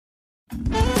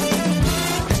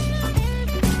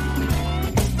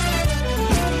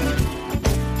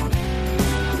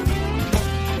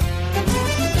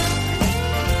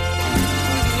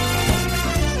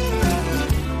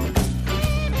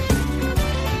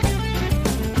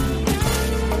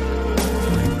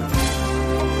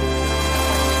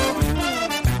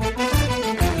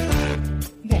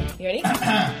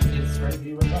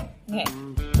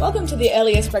Welcome to the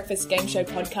earliest breakfast game show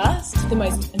podcast, the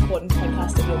most important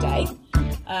podcast of your day.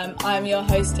 I'm your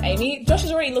host, Amy. Josh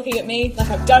is already looking at me like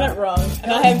I've done it wrong,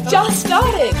 and I have just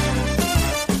started.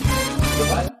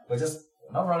 We're just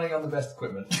not running on the best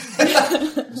equipment.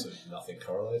 So nothing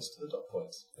correlates to the dot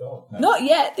points. Go on. No. Not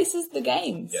yet. This is the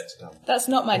games. Yet to come. That's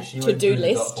not my to-do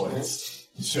list.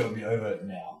 It should be over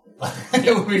now.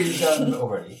 It'll be done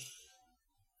already.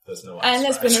 There's no and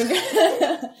there's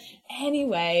been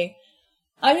Anyway,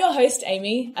 I'm your host,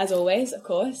 Amy, as always, of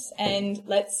course, and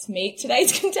let's meet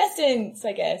today's contestants,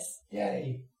 I guess.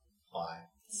 Yay. Hi.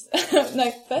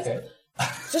 No, first, Okay.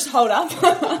 just hold up.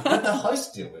 Let the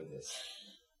host deal with this.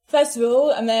 First of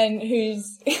all, and then who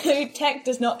tech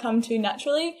does not come to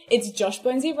naturally, it's Josh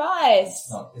Bonesy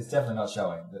Rice. It's definitely not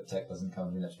showing that tech doesn't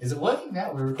come in. Is it working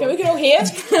now? We can all hear?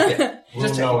 Yeah.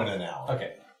 We'll know in an hour.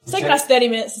 Okay. It's taken us 30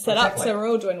 minutes to set up, Exactly. so we're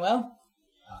all doing well.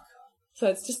 Oh, God. So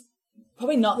it's just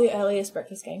probably not the earliest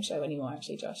breakfast game show anymore,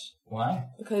 actually, Josh. Why?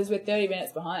 Because we're 30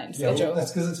 minutes behind Yeah, schedule. well,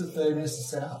 that's because it took 30 minutes to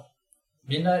set up.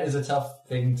 Midnight is a tough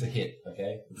thing to hit,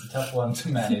 okay? It's a tough one to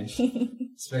manage.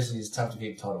 Especially it's tough to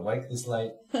keep Todd awake this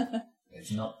late.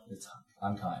 It's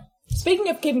unkind. Speaking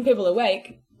of keeping people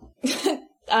awake,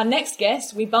 our next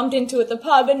guest we bumped into at the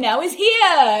pub and now is here.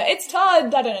 It's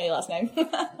Todd. I don't know your last name.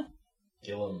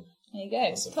 Gillam. There you go.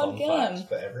 That's a Todd fun Gillam. fact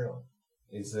for everyone.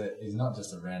 He's not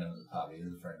just a random at the pub, he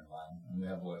is a friend of mine. And we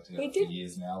have worked together We for did.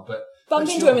 years now. But Bumped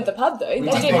into him at the pub, though. We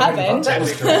That did did bump into him.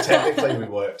 happen. Technically, we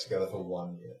worked together for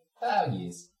 1 year.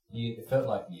 years. It felt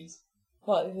like years.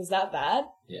 What, was that bad?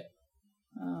 Yeah.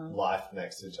 Life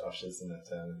next to Josh is an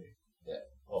eternity. Yeah.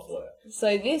 Of work.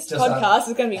 So this Just podcast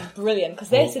is going to be brilliant because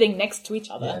they're sitting next to each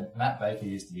other. Yeah, Matt Baker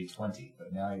used to be 20,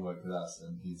 but now he worked with us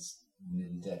and he's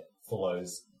nearly dead.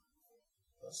 Follows.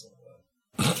 That's not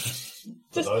a word.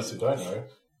 For those who don't know,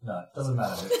 No, it doesn't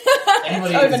matter.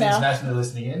 Anybody Over who's now. internationally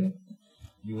listening in,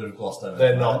 you would have glossed over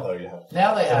they're that, not right? though. You have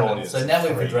Now they an haven't. audience So now of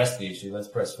we've 3. addressed the issue. Let's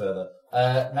press further.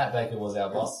 Matt Baker was our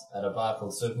boss at a bar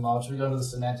called Supermile. Should we go to the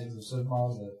semantics of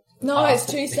Supermile? No, it's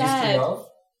too The sad. history of?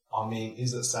 I mean,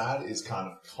 is it sad? It's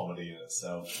kind of comedy in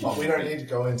itself. But we don't need to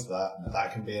go into that.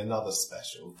 That can be another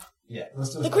special. Yeah,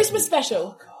 let's do a The Christmas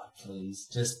special. Oh, God, please.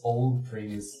 Just all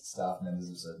previous staff members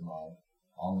of Supermile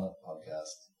on the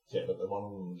podcast. Yeah, but the one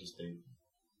of them will just be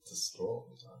distraught all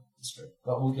the time. It's true.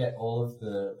 But we'll get all of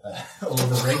the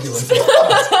regulars.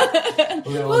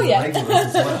 We'll get all of the yeah. regulars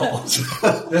as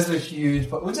well. There's a huge...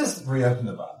 But we'll just reopen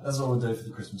the bar. That's what we'll do for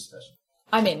the Christmas special.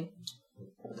 I'm in.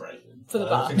 Break it. For the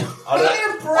bar.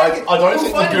 I don't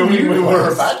think the building we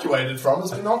were evacuated from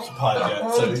has been occupied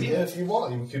yet. So yeah, if you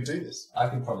want, you could do this. I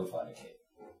could probably find a key.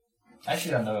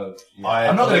 Actually, I know... Yeah. I-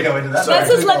 I'm not going to go into that. Let's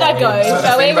just let that go,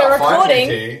 shall we? We're recording.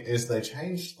 The key is they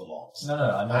changed the locks. No,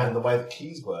 I know. And the way the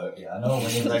keys work, Yeah, I know a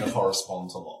way they that correspond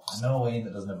to locks. I know a way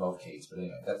that doesn't involve keys, but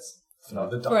anyway, that's... No,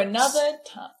 the ducts. For another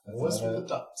time. What's with the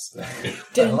ducts?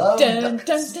 Dun, love dun,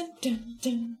 ducks. dun, dun,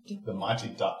 dun, dun. The mighty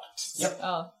ducts. Yep.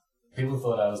 Oh. People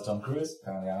thought I was Tom Cruise.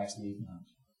 Apparently, I'm actually Ethan Hunt.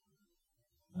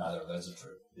 Neither of those are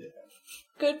true. Yeah.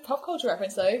 Good pop culture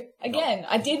reference, though. Again,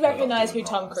 I did recognise who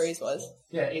Tom Cruise was.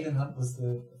 Yeah, Ethan Hunt was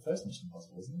the first Mission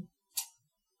Impossible, wasn't he?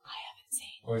 I haven't seen.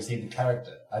 Or is he the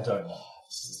character? I don't know.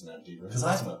 This is an empty room, Because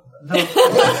I isn't it? no,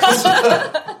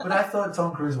 but I thought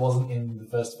Tom Cruise wasn't in the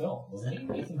first film, wasn't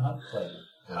he? Ethan Hunt played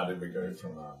it. How did we go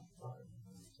from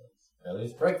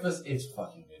Earliest breakfast. It's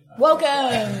fucking midnight.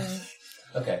 Welcome!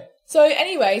 Okay. So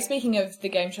anyway, speaking of the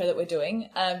game show that we're doing,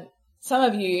 some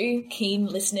of you, keen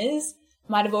listeners,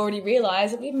 might have already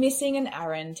realised that we're missing an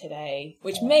Aaron today,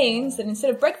 which means that instead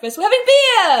of breakfast, we're having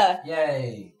beer!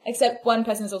 Yay! Except one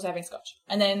person is also having scotch.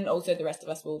 And then also the rest of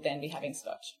us will then be having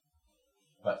scotch.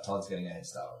 But Todd's getting a head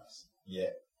start on us. Yeah.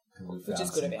 Because we Which found is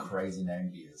good some of him. crazy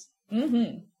named beers.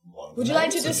 Mm-hmm. One Would you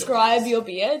like to names of describe yours. your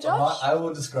beer, Josh? I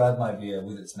will describe my beer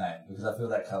with its name, because I feel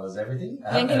that covers everything.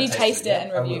 I Then haven't can had you a taste it yet.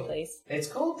 and I review, will. please? It's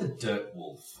called the Dirt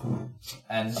Wolf.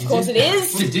 And Of course it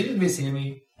is. You didn't mishear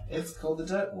me. It's called the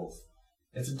Dirt Wolf.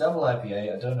 It's a double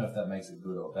IPA. I don't know if that makes it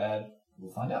good or bad.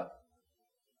 We'll find out.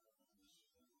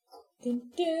 Dun,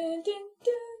 dun, dun,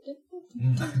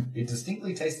 dun, dun. It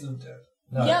distinctly tastes of dirt.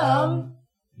 No, Yum.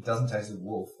 it doesn't taste of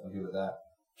wolf. I'll give it that.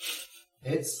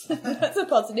 It's That's a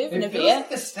positive in a it feels beer.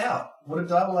 like a stout. Would a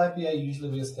double IPA usually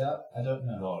be a stout? I don't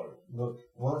know. No. Look,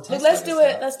 well, it Look, tastes let's like do a it.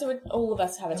 stout. Let's do it. All of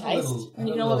us have a Have a taste, little- and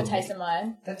you have can a all have a little taste of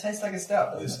mine. That tastes like a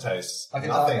stout. This Doesn't it? tastes Like a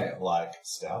dark nothing ale. like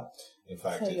stout. In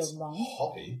fact, So it's you're wrong.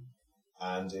 hoppy,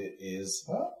 and it is.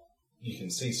 Well, You can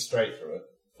see straight through it.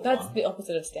 for That's one. the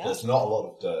opposite of stout. There's not a lot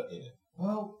of dirt in it.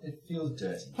 well, it feels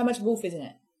dirty. How much wolf is in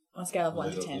it on a scale of 1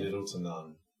 to Little, 10? little to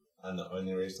none. And the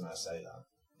only reason I say that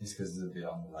It's because it's a bit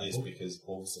on the is label. because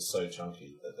wolves are so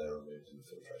chunky that they're removed in the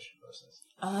filtration process.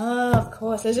 Ah, of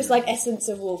course. There's just like essence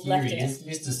of wolf Here left he in is, it.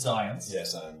 Mr. Science.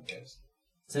 Yes, I am. Yes.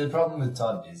 So the problem with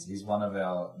Todd is he's one of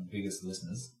our biggest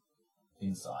listeners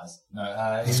in size. No,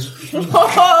 he's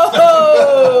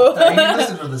Oh! no, he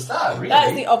listened from the start, really.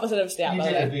 That's the opposite of stout, You by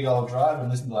the did a way. big old drive and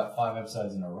listened to like 5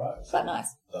 episodes in a row. Quite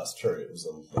nice. That's true. It was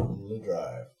a lonely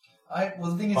drive.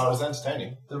 Well, the thing is, But it was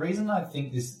entertaining. the reason I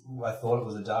thought it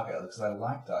was a dark ale is because I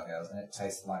like dark ales and it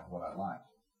tastes like what I like.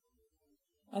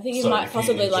 I think you So might if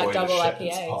possibly like enjoyed double a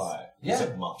shepherd's IPAs. pie, Yeah. is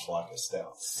it much like a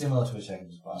stout? Similar to a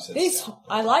shepherd's pie. You said This, stout.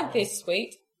 I like this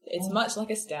sweet. It's much like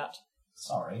a stout.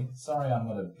 Sorry, I'm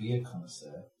not a beer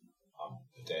connoisseur. I'm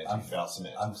pedantic about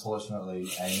cement. Unfortunately,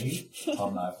 Amy, Todd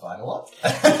and I fight a lot.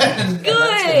 and that's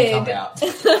going to come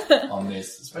out on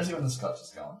this, especially when the Scotch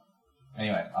is going.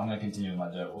 Anyway, I'm going to continue with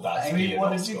my dirt wolf. That's Amy, beer, what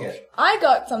not did you Scotch. get? I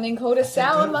got something called a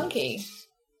sour dirt wolf. monkey.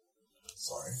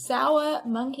 Sorry. Sour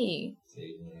monkey.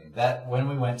 See, that when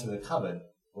we went to the cupboard,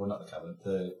 or not the cupboard,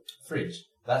 the fridge,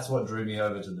 that's what drew me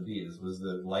over to the beers, was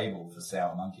the label for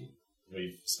Sour Monkey.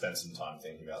 We've spent some time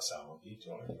thinking about sour monkey. Do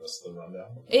you want to give us the rundown?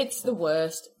 It's the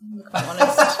worst, if I'm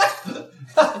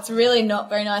honest. It's really not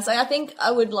very nice. Like, I think I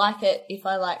would like it if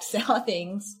I liked sour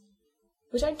things,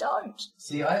 which I don't.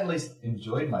 See, I at least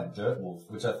enjoyed my Dirt Wolf,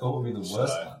 which I thought would be the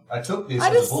worst So- one. I took this I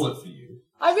as just- a bullet for you.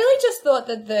 I really just thought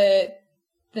that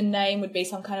the name would be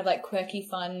some kind of like quirky,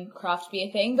 fun craft beer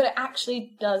thing, but it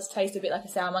actually does taste a bit like a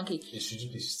sour monkey. It should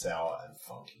just be sour and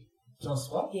funky. Do you want to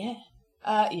swap? Yeah.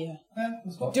 Yeah. Yeah,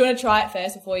 we'll swap. Do you want to try it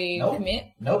first before you Nope. commit?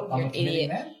 Nope, I'm You're a an committing idiot.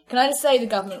 man. Can I just say the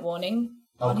government warning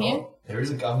Oh, on here? God. There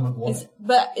is a government warning.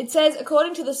 But it says,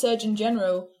 according to the Surgeon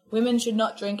General, women should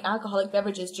not drink alcoholic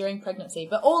beverages during pregnancy.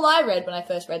 But all I read when I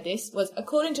first read this was,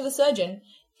 according to the surgeon,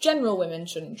 general women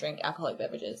shouldn't drink alcoholic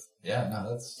beverages. Yeah,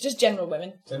 no, that's Just general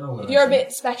women. general women. If you're a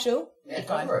bit special, Yeah, you're go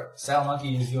fine. for it. Sour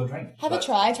Monkey is your drink. Have a But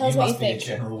try, tell us what you must be think. a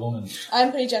general woman. I'm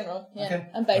pretty general, yeah. Okay.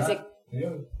 I'm basic. Alright, here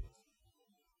we go.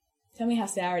 Tell me how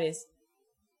sour it is.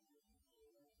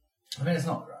 I mean, it's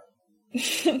not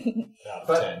great. Out of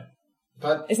But- 10.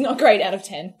 But It's not great out of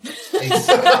 10.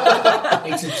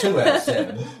 it's a 2 out of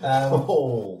 7.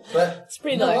 Oh. But It's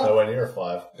pretty you know low. what? Nowhere near a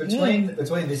 5. Between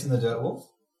this and the Dirt Wolf,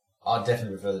 I'd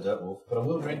definitely prefer the Dirt Wolf, but I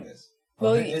will drink this. I'll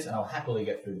Well, drink this and I'll happily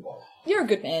get through the bottle. You're a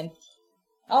good man.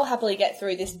 I'll happily get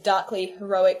through this darkly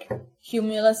heroic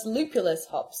humulus lupulus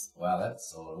hops, Wow, that's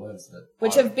solid words.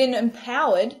 which have been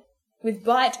empowered with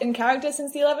bite and character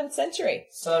since the 11th century.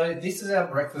 So this is our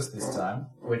breakfast this time,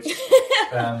 which you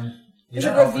Is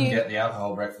don't it often review- get the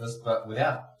alcohol breakfast, but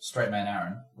without Straight Man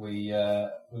Aaron, we've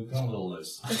gone a little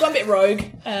loose. We've gone a bit rogue,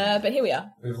 but here we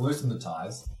are. We've loosened the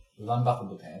ties, we've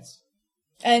unbuckled the pants,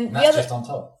 And and the that's other... just on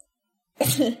top.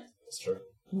 That's true.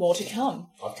 More to come.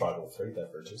 I've tried all 3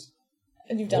 beverages.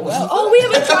 And you've done What was well. the Oh, we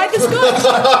haven't tried the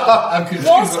scotch! I'm confused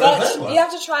More what the scotch. third one. You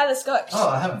have to try the scotch. Oh,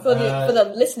 I haven't. For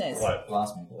the listeners. Right.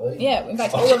 Blast me. Yeah, in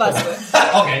fact, all of us do.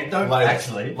 Okay, don't Later,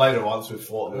 actually. Later once we've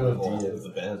fought Oh, more dear. with the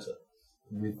banter.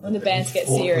 When the bands get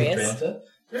Fought with serious. banter.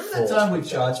 Remember that time we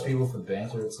charged people for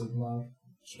banter at supermarket?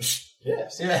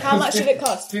 Yes. Yeah. How much did it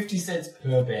cost? 50 cents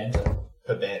per banter.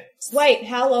 Per band. Wait,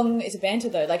 how long is a banter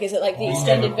though? Like, is it like the We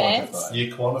extended never bands? quantified.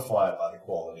 You quantify it by the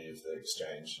quality of the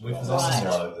exchange. We not possess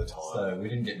necessarily it. the time. So we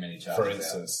didn't get many charges. For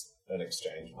instance, an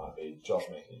exchange might be Josh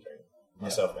making a drink,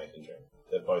 myself making a drink.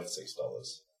 They're both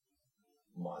 $6.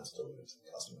 Mine's delivered to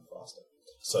the customer faster.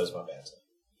 So's my banter.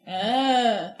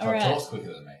 Ah, Todd alright. talks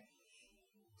quicker than me.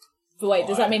 But wait,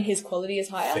 does that mean his quality is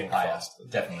higher? Think Higher, faster.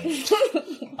 definitely.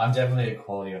 I'm definitely a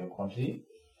quality over quantity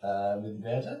with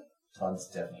banter. Todd's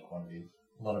definitely quantity.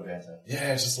 A lot of banter.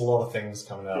 Yeah, it's just a lot of things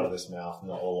coming out of this mouth.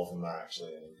 Not all of them are actually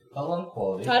any good. A lot of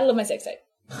quality. Title of my sex tape.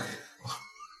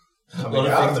 A lot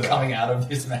of things coming out of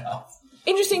his mouth.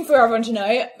 Interesting for everyone to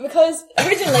know, because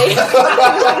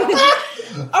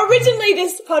originally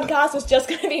this podcast was just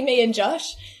going to be me and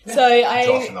Josh. So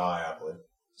Josh and I believe.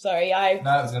 sorry, No, it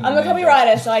was going to I'm a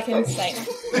copywriter, so I can say.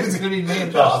 It was going to be me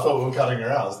and No, I Josh. thought we were cutting her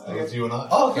out. I think it's you and I.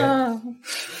 Oh, okay.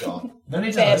 Go on. No need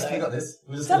to Fair host. though. We got this.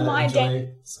 We're just It's not going to my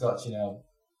enjoy Scotch in our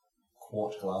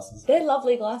quart glasses. They're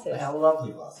lovely glasses. They are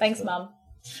lovely glasses. Thanks, Mum.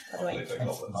 By the I way, believe they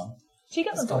Thanks, got them. Mum. she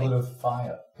got It's them got a for bit me. of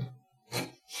fire.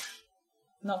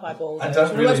 Not by balls. I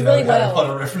don't It really works know really Harry well.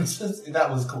 Potter references. That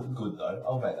was good though.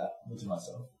 I'll bet that to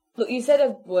myself. Look, you said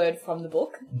a word from the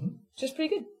book, which is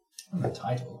pretty good. And the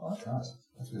title. Oh, that's nice.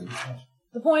 That's really good.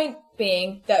 The point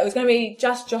being that it was going to be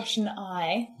just Josh and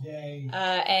I, Yay.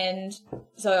 and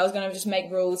so I was going to just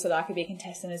make rules so that I could be a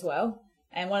contestant as well.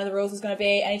 And one of the rules was going to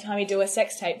be anytime you do a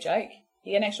sex tape joke,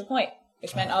 you get an extra point,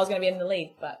 which meant I was going to be in the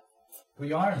lead. But Well,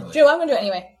 you are in the lead. do I'm going to do it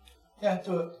anyway. Yeah,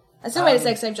 do it. I still made a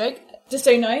sex tape joke. Just so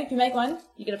you know, if you make one,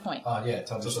 you get a point. Oh yeah,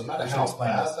 Todd. Does it we matter should how explain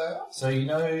bad this. they are? So you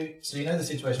know the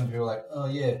situation where people are like, oh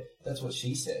yeah, that's what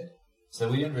she said. So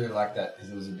we didn't really like that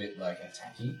because it was a bit like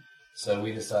attacky. So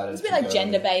we decided It's a bit like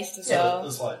gender-based as well.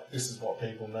 It's like, this is what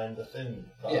people named the thing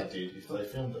that I did if they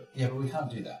filmed it. Yeah, but we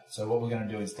can't do that. So what we're going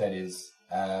to do instead is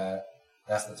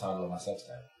that's the title of my sex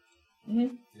tape.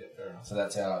 Mm-hmm. Yeah, fair enough. So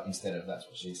that's how instead of that's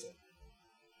what she said.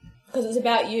 Because it's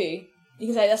about you. You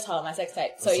can say that's part of my sex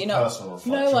tape. So That's you're a not. personal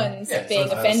No reflection. one's Yeah, being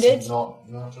So offended. that's not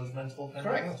judgmental.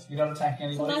 Correct. You're not attacking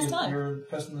anybody. nice time. You're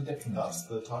personally detrimenting. That's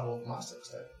the title of my sex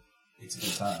tape. It's a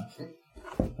good time.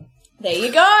 There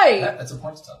you go. That's a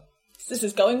point to Todd. This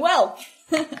is going well.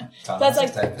 Time That's on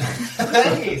sex tape.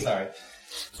 Hey, sorry.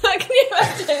 Can you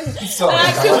imagine Sorry. an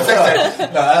actual, Sex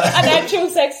tape. No, an actual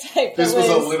sex tape? This was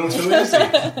a little too easy. this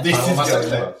Title of my is sex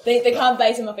going tape. They can't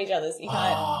base them off each other's. You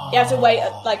can't. You have to wait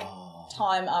like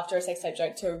time after a sex tape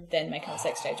joke to then make a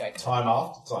sex tape joke. Time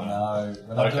after time. No,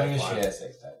 we're not Okay, doing a fine. share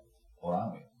sex tape. Or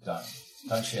are we?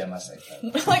 Don't share my sex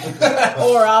tape. Like,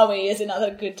 or are we? Is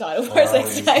another good title for a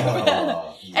sex tape.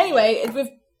 Oh, yeah. Anyway,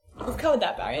 we've covered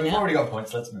that barrier We've now. already got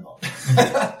points, let's move on.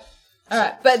 All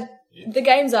right, but the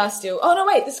games are still. Oh no,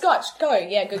 wait, the Scotch. Go.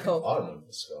 Yeah, good call. I remember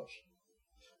the Scotch.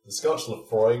 The Scotch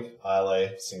Lafroig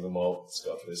Islay single malt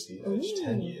Scotch whiskey, aged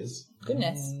 10 years.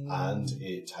 Goodness. And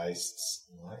it tastes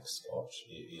like Scotch.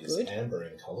 It is Good. amber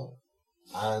in colour.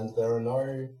 And there are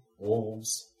no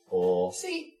wolves or...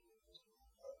 See,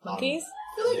 Monkeys.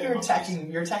 I feel like Yeah,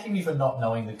 you're attacking me for not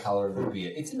knowing the colour of the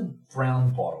beer. It's in a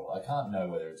brown bottle. I can't know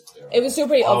whether it's clear or It was still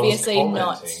pretty I was obviously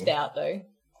not commenting. stout though.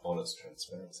 on its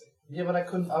transparency. Yeah, but I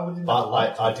wouldn't But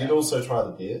I did also try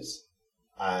the beers,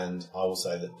 and I will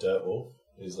say that Dirt Wolf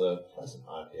is a pleasant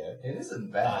IPA. It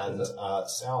isn't bad. And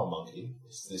Sour Monkey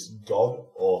is this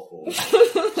god-awful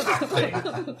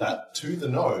thing that, to the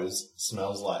nose,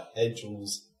 smells like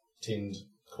Edgel's tinned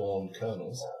corn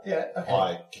kernels. Yeah, okay.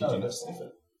 I kid you No. not, sniff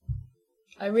it.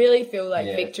 I really feel like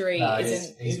Yeah. Victory No,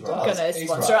 isn't he's it right. going to He's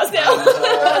sponsor right. us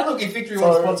now. Look, if Victory So-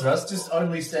 wants to sponsor us, just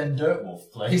only send Dirt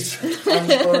Wolf, please. And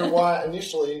so why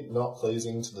initially not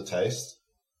pleasing to the taste,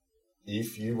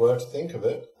 if you were to think of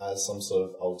it as some sort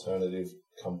of alternative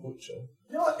kombucha,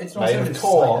 You know what? It's an Made of alternative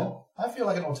corn. cider. I feel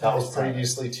like an that alternative was cider.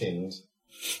 previously tinned,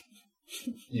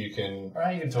 you can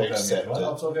Alright, you can talk over me if accept you want. it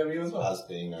I'll talk over you as well. as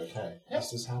being okay. Yep.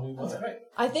 This is how we That's work. great.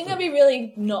 I think that'd be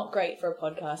really not great for a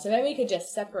podcast. So maybe we could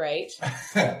just separate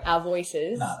our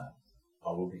voices. No,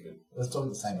 I will be good. let's talk at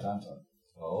the same time, Todd.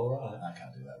 Alright. I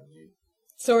can't do that with you.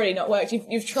 It's already not worked.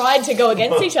 You've tried to go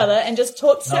against each other and just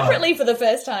talk separately for the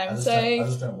first I time. just, So don't, I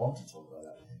just don't want to talk about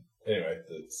that with you. Anyway,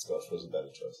 the Scotch was a better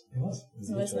choice. It was. It was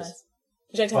a it good was choice. nice.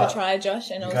 Would you like to have But a try, Josh?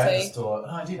 And The guy at the also, store... No,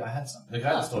 I did. I had some. The guy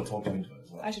at the store talked him into it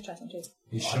as well. I should try some too.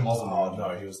 He schmozzled Oh me.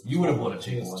 no, he was. You would have bought a He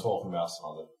cheaper was one. talking about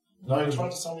some other. No, he tried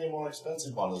to sell me a more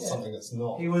expensive one as Yeah. something that's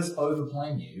not. He was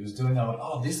overplaying you. He was doing that,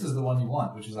 oh, this is the one you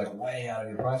want, which was like way out of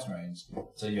your price range.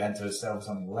 So you had to sell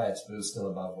something less, but it was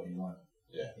still above what you wanted.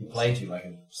 Yeah, He played you like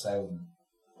a salesman.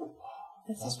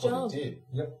 That's his that's what job. he did.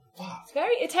 Yep. Fuck. It's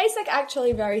very. It tastes like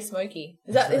actually very smoky.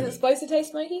 Is it supposed to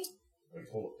taste smoky? We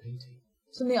call it PT.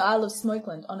 It's from the Isle of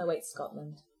Smokeland. Oh no, wait,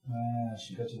 Scotland. Ah,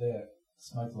 she got you there.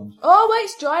 Smokeland. Oh wait,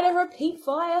 it's dried over a peat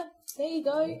fire. There you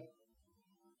go.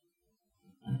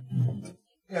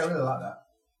 Yeah, I really like that.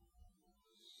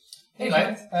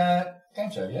 Anyway,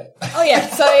 game show, yeah? Oh yeah,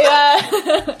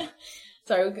 so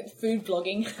sorry, we've got food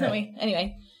blogging.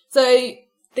 Anyway, so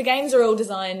the games are all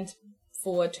designed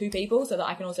for two people so that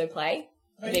I can also play,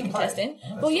 Oh, be a you can play? contestant. Oh,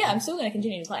 that's Well, yeah, cool. I'm still going to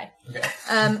continue to play. Okay.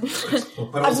 I've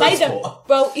what's made that them. for?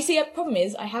 Well, you see, the problem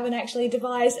is I haven't actually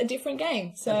devised a different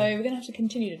game, so we're going to have to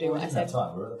continue to do Well, what we I didn't have said.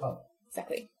 time. We were at the pub.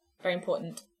 Exactly. Very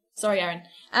important. Sorry, Aaron.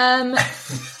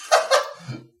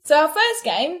 So our first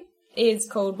game is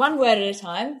called One Word at a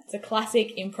Time. It's a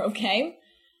classic improv game.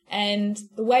 And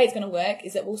the way it's going to work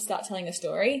is that we'll start telling a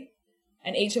story,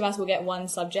 and each of us will get one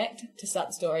subject to start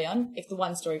the story on. If the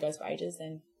one story goes for ages,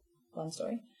 then one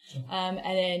story. And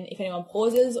then if anyone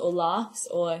pauses or laughs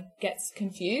or gets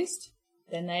confused,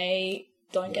 then they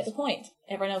don't get the point.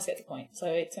 Everyone else gets a point. So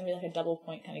it's going to be like a double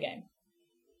point kind of game.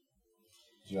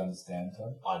 Do you understand,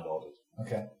 Todd? I nodded.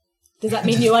 Okay. Does that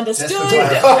mean you Just for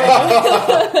understood?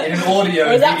 clarification. In an audio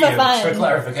Or is that for medium, fun? for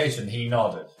clarification, he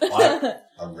nodded. I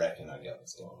reckon I get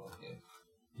what's going on here.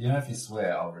 You know, if you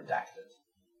swear, I'll redact it.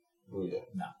 Oh, yeah.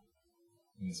 No.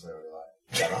 You can swear what you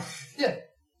like. Shut up. Yeah.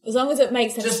 As long as it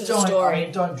makes sense Just to the story.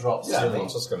 don't drop Yeah, silly. I'm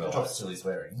just gonna Don't drop like- silly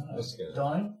swearing. No, Just gonna-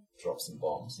 don't. Drop some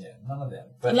bombs. Yeah, none of them.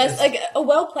 But Unless, it's- like, a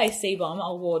well-placed C-bomb,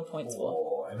 I'll award points for.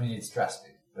 Oh, I mean, it's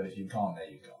drastic. But if you've gone there,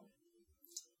 you've gone.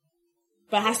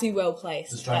 But it has to be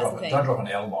well-placed. Just That's the thing. don't drop an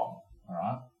L bomb. All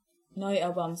right. No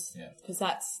L-bombs. Yeah. Because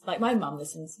that's, like, my mum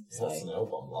listens, so. What's an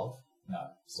L-bomb, love? No.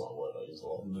 It's not a word I use a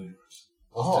lot. Ludicrous.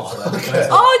 Oh, Just- okay.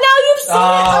 Oh, now you've said it!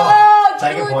 Oh,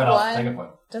 Take a good point off. one. Take a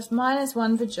point. Just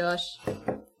 -1 for Josh.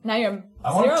 Now you're on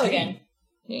I'm on 0 a T. again.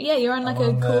 Yeah, you're on like I'm a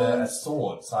on cool... a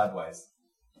sword sideways.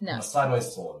 No, A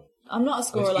sideways sword. I'm not a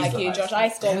scorer Which is like the you, highest. Josh. I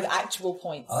score with actual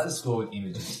points. I like to score with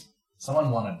images. Someone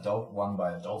won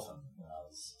by a dolphin when I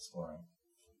was scoring.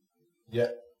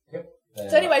 Yep. Yep.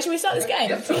 So anyway, should we start this game?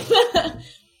 Yep, sure.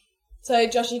 So,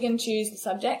 Josh, you can choose the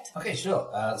subject. Okay, sure.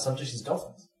 The subject is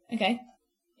dolphins. Okay.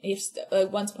 If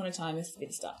once upon a time, this is be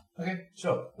the start. Okay,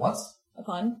 sure. Once?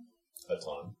 Upon. At a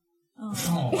time. Oh.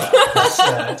 Oh, wow.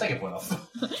 Let's, take a point off.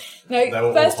 No, They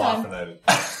were first all time. hyphenated.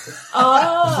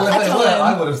 Oh, If a they were, I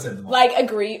time. would have said them all. Like,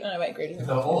 agree. Oh, no, wait, agreed. If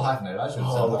they were all hyphenated, I should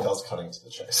have said Oh, them look, I all. was cutting to the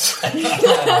chase.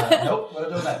 Nope, we're not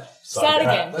doing that. Start Sorry,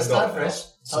 again. Let's I got start it. fresh.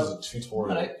 This is a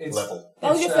tutorial No, it's- level. That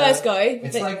was It's, your first go.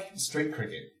 It's but- like street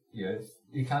cricket.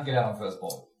 You can't get out on first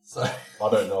ball. So, I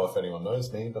don't know if anyone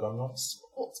knows me, but I'm not a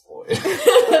sports boy.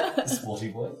 sporty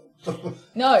boy.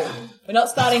 No, we're not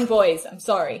starting boys. I'm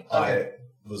sorry. I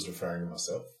was referring to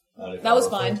myself. And if That I was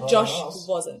refer fine. to Josh anyone else,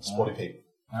 wasn't. Sporty people.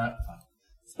 Alright, fine.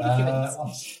 Speaking humans.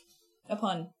 Once.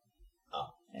 Upon.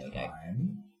 Ah. There we go.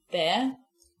 Time. There.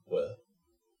 Were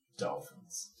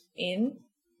Dolphins. In.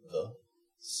 the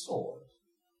Sword.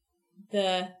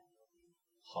 The.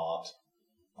 heart,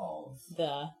 Of.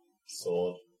 The.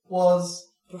 sword, Was.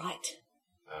 Bright.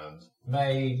 and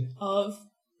Made. Of.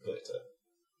 glitter.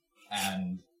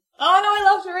 And. Oh no, I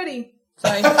laughed already.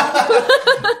 Sorry.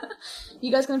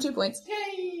 You guys can have 2 points.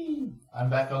 Yay! I'm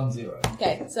back on 0.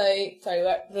 Okay, so, sorry,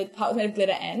 the part was made of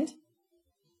glitter and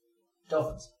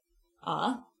Dolphins.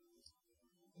 are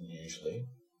Usually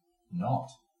Not.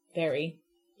 very.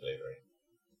 glittery.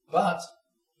 But.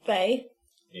 They.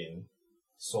 In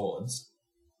Swords.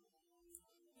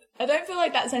 I don't feel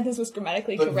like that sentence was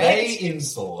grammatically But correct. they in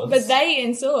swords. But they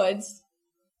in swords.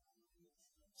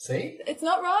 See? It's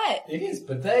not right. It is,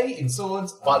 but they in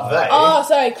swords. But are- they- Oh,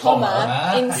 sorry, comma,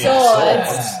 Comma, in yeah, swords.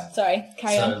 swords. Sorry,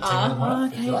 carry So on. take them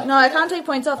off if Okay. you like. No, I can't take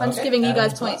points off. I'm just Okay, giving you and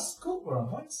guys plus. points. Cool, we're on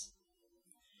points.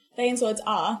 They in swords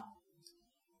are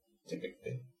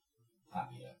typically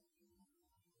Happier.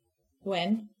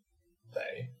 when,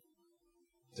 they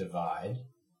Divide.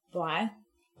 by,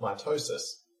 mitosis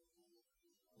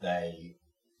They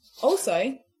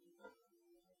also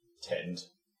tend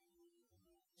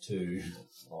to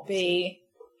be.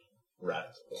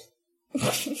 radical.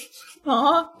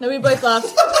 Aw, no, we both laughed.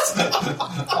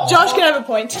 Josh can have a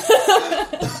point.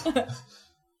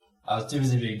 I was too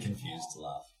busy being confused to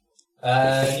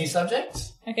laugh. New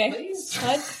subject, Okay, please.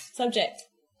 Todd, subject.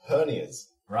 Hernias.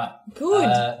 Right. Good.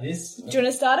 This. Do you want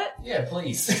to start it? Yeah,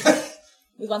 please.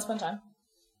 With once upon a time.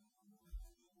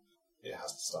 It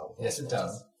has to start with Yes, it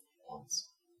does. once.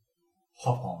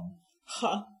 Hop on.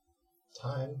 Huh.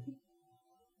 Time.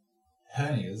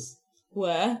 Hernias.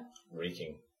 Were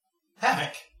Wreaking.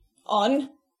 Havoc. on,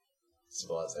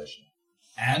 Civilization.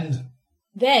 And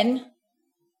then,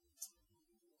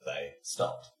 They.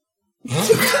 stopped. it's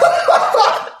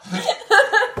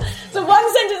a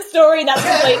one sentence story that's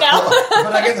complete now.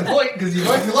 But I get the point because you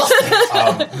both lost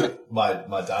it.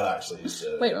 My dad actually used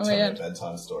to Wait, tell wait, me a wait.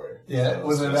 bedtime story. Yeah, So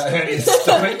was it was about the hernias first-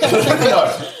 stopping?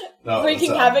 no,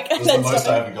 Wreaking havoc It and was then the most I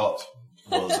stopping. ever got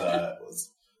was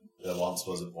there once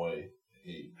was a boy.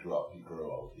 He grew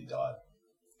old. He died.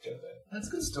 Go there. That's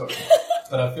a good story.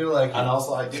 But I feel like And I was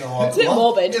like, you know what? It's a bit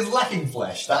morbid. is lacking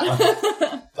flesh. That one.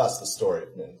 That's the story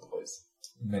of many boys.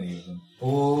 Many of them.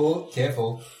 Oh,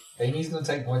 careful. Amy's going to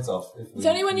take points off. If we It's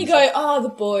only when you use go, it. oh, the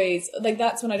boys. Like,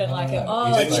 that's when I don't No, like no, it. no. Oh,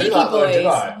 You didn't do cheeky that though, boys. did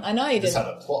I? know you Just did.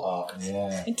 had a plot arc.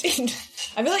 Yeah. It did.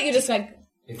 I feel like you're just like,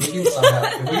 If we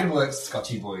can work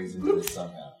Scotchy boys into this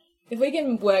somehow, if we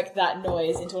can work that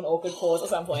noise into an awkward pause at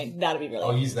some point, that'd be I'll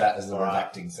really. use that as the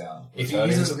Alright. redacting sound. If he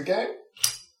Returning uses to the game.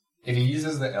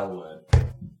 the L word,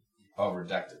 I'll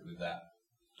redact it with that.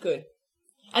 Good.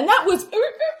 And that was.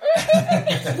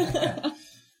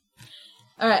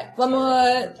 Alright, one more.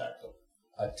 Pterodactyl.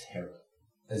 A terror,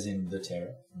 as in the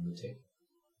terror from the tick.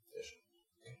 Fish.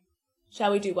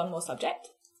 Shall we do one more subject?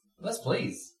 Let's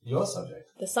please your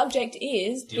subject. The subject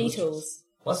is Delicious. Beatles.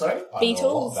 What, sorry? I know a lot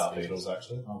Beatles. about Beatles,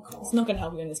 actually. Oh, God. It's not going to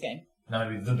help you in this game. No,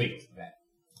 maybe the beat. Yeah.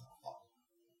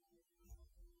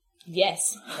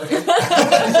 Yes. Okay.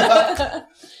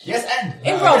 Yes, and...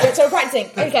 Improv, it's so practicing.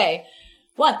 Okay.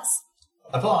 Once.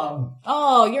 A plum.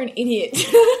 Oh, you're an idiot.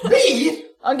 Me?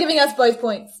 I'm giving us both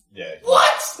points. Yeah.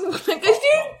 What? Because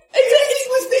It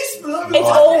was this blow. it's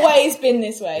always been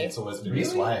this way. It's always been Really?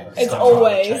 this way. It's I'm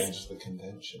always- trying to change the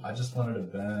convention. I just wanted to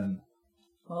burn.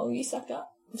 Well, you sucked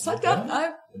up. You sucked up.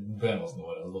 No. Burn wasn't the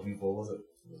word I was looking for, was it?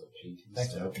 It was a peak.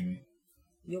 Thanks for helping me.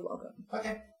 You're welcome.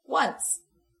 Okay. Once.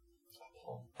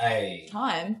 A.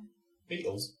 Time.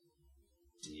 Beatles.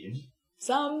 Did.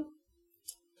 Some.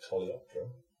 Coleoptera.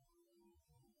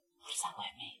 What does that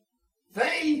word mean?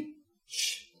 They.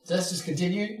 Let's just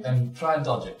continue and try and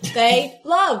dodge it. They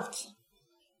loved.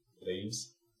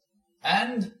 Leaves.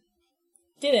 And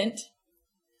Didn't.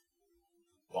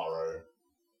 Borrow.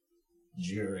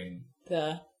 during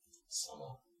The.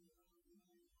 Summer.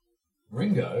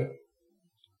 Ringo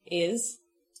Is.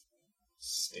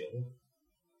 Still.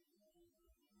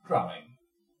 drumming.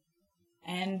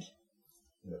 And.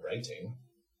 Narrating.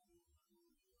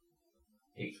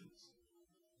 Beatles.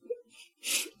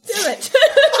 Damn it.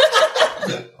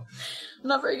 I'm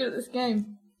not very good at this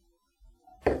game.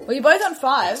 Well, you're both on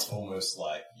 5. It's almost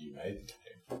like you made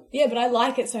the game. Yeah, but I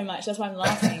like it so much. That's why I'm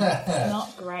laughing. It's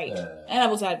not great. And I've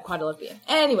also had quite a lot of beer.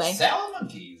 Anyway, Sour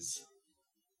monkeys.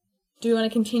 do we want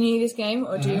to continue this game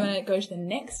or do we want to go to the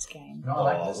next game? No,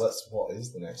 I like this. What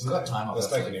is the next We've got game? time up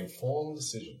Let's our make an sleeve. informed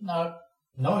decision.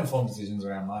 No informed decisions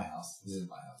around my house. This is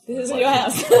my house. This isn't your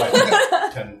house.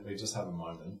 Wait, can we just have a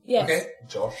moment? Yes. Okay.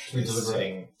 Josh We is deliberate?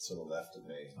 sitting to the left of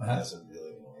me and Uh-huh. has a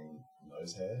really annoying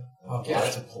nose hair. Oh, I'd get like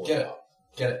it. to pull Get it it. up.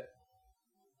 Get it.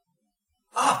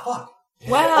 Ah, fuck.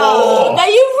 Wow. Oh. Now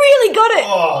you really got it.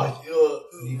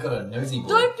 Oh, You got a nosy boy.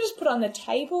 Don't just put it on the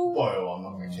table. Whoa, I'm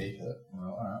not going to keep it.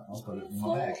 Well, alright, I'll put it in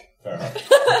my bag. Fair enough.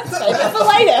 Save it for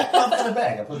later. I'll put it in a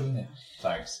bag. I'll put it in there.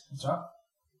 Thanks. That's right.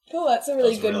 Cool, that's a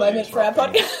really That's good really moment for our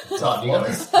interrupting. podcast. Todd, you got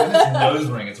this nose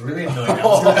ring. It's really annoying.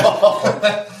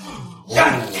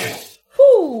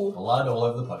 Whew. Blood all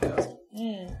over the podcast.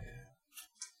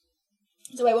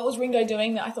 So wait, what was Ringo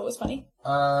doing that I thought was funny?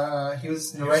 He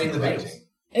was narrating the Beatles.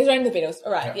 He was writing the Beatles.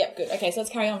 All right, Yep. yep, good. Okay, so let's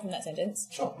carry on from that sentence.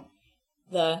 Sure.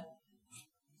 The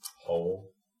Whole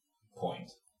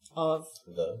Point. of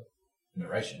the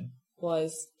Narration.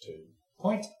 was to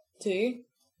Point. to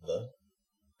the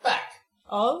Back.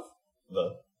 of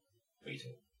the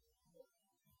Beatles.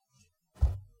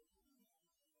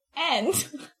 and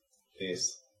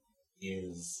this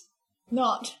is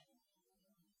not.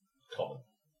 common.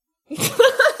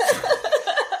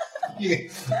 Yeah.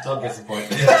 Todd gets the point.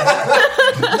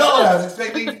 Not what I was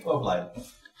expecting. Well played.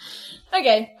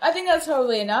 Okay, I think that's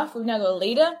probably enough. We've now got a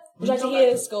leader. Would you like to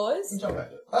hear the scores? Jump back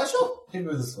to it. Sure. Hit me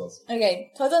with the scores.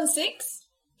 Okay, Todd's on 6.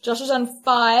 Josh is on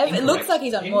 5. It looks like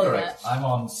he's on more than Incorrect. that. I'm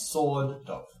on sword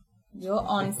dog. You're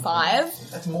on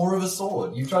 5. That's more of a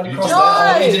sword. You tried to You cross did that.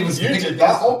 All that. you did was You pick did it that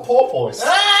back. on porpoise.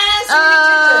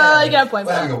 You get a point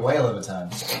We're for having that. a whale of a time.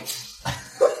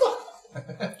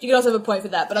 You can also have a point for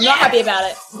that, but I'm not happy about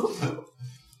it.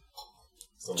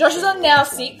 Josh is on now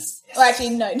 6. Or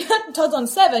actually, no. Todd's on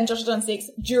 7, Josh is on 6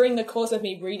 during the course of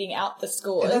me reading out the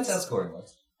scores. Yeah, that's how scoring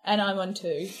works. And I'm on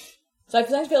 2. So I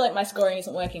sometimes feel like my scoring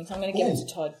isn't working, so I'm going to give it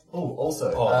to Todd. Oh,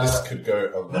 also. Oh, this could go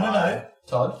awry. No.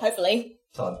 Todd. Hopefully.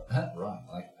 Todd. Right.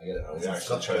 I get it. We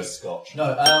actually chose Scotch.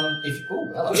 No, if... Oh,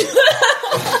 hello.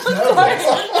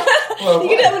 Well, You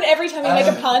can do that one every time you make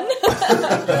a pun.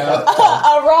 now,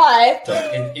 Alright.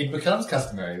 it becomes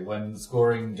customary when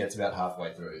scoring gets about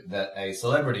halfway through that a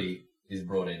celebrity is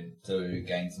brought in to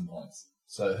gain some points.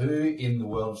 So who in the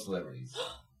world of celebrities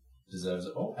deserves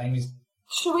it? Oh, Amy's...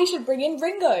 We should bring in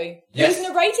Ringo. Yes. He's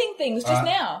narrating things just Alright.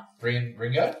 now. Bring in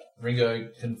Ringo. Ringo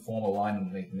can form a line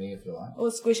underneath me if you like.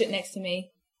 Or squish it next to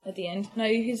me at the end. No,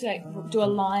 he's like, do a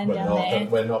line down there.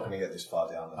 We're not going to get this far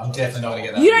down. I'm definitely not going to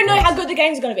get that. You don't know how good the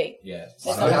game's going to be. Yeah. It's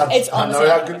I know how, It's I know honestly-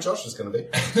 how good Josh is going to be.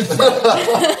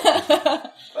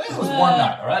 Well, it was one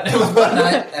night, alright? It was one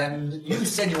night, and you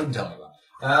said you wouldn't tell me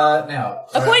that. Now...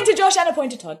 A point to Josh and a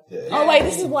point to Todd. Yeah. Oh wait,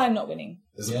 this is why I'm not winning.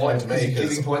 There's a point to me you're because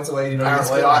giving points away. You know,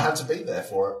 apparently I had to be there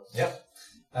for it. Yep.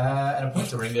 And a point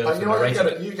to Ringo Oh, for you know what?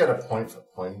 narrating. You get a point for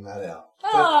pointing that out.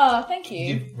 Ah, thank You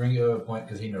you. give Ringo a point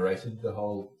because he narrated the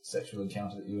whole sexual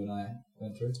encounter that you and I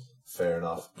went through. Fair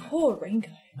enough. Poor Ringo.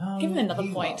 Give him another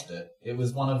he point. loved it. It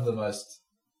was one of the most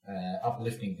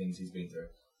uplifting things he's been through.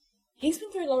 He's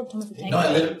been through a lot of Thomas the Tank. No,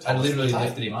 I Thomas literally the Tank.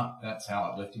 lifted him up. That's how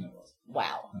uplifting it was.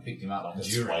 Wow. I picked him up like a That's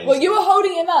jury. crazy. Well, you were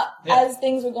holding him up Yeah. as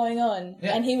things were going on,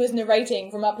 Yeah. and he was narrating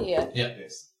from up here. Yeah.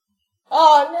 Yes.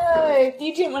 Oh no!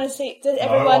 You didn't want to see.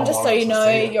 Everyone, I just so wanted you to know,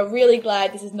 see it. you're really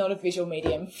glad this is not a visual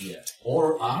medium. Yeah.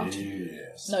 Or aren't you?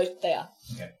 Yes. No, they are.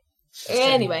 Okay.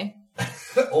 Anyway,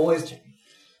 Always checking.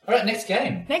 All right, next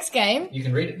game. next game. You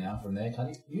can read it now from there,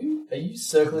 can't you? Are you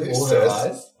circling It all your says,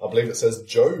 eyes? I believe it says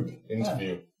Job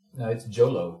interview. No, it's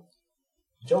Jolo.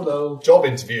 Jolo. Job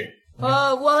interview.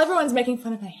 Well, everyone's making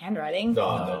fun of my handwriting.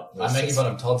 No, I'm making fun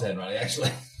of Todd's handwriting,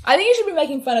 actually. I think you should be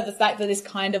making fun of the fact that this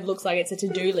kind of looks like it's a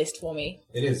to-do list for me.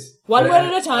 It is. One But,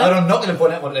 word at a time. I'm not going to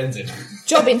point out what it ends in.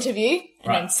 Job interview, and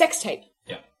Right. then sex tape.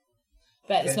 Yeah.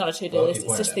 But it's Okay. not a to-do Well, list, you it's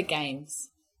pointed just out. the games.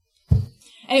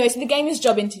 Anyway, so the game is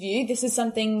job interview. This is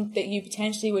something that you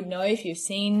potentially would know if you've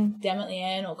seen Dem at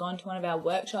Leanne or gone to one of our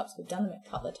workshops. We've done them a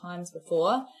couple of times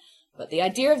before. But the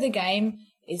idea of the game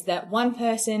is that one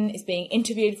person is being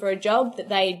interviewed for a job that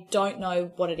they don't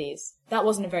know what it is. That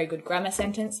wasn't a very good grammar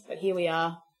sentence, but here we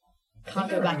are. Can't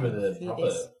go back and remember the review proper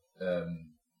this.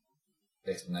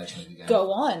 explanation of the game.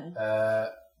 Go on.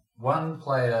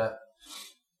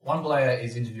 One player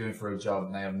is interviewing for a job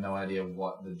and they have no idea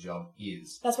what the job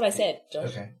is. That's what I said, Josh.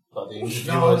 Okay. But the No,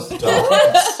 interviewers don't.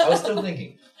 I was still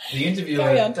thinking. The Carry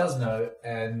interviewer on. does know,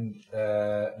 and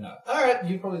no. All right,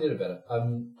 you probably did it better. I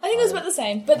think it was about the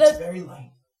same. But It's the, very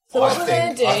late. so what we're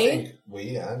going to I do... think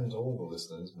we and all the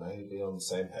listeners may be on the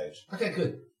same page. Okay,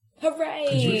 good. Hooray!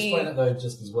 Could you explain it though,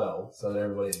 just as well, so that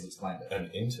everybody has explained it? An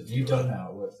interview You don't know how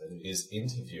it works, though, do you? is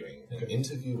interviewing an Okay.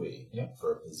 interviewee Yeah.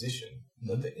 for a position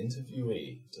that the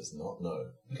interviewee does not know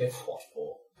Okay. what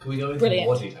for. Can we go into Brilliant.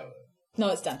 more detail? No,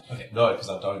 it's done. Okay. No, because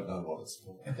I don't know what it's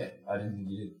for. Okay. I didn't think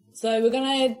you did. So we're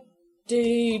going to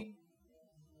do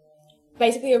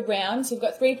basically a round. So we've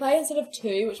got 3 players instead of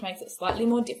 2, which makes it slightly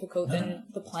more difficult than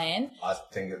the plan. I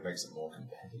think it makes it more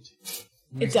competitive.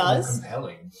 Makes does. More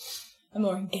compelling. And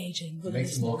more engaging It with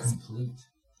makes it more listeners. complete.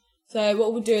 So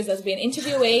what we'll do is there'll be an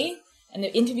interviewee and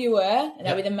the interviewer, and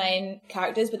that'll be the main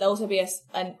characters, but there'll also be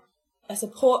a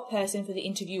support person for the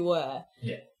interviewer.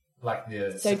 Yeah. Like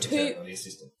the So secretary two- or the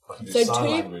assistant. I can do So sign two-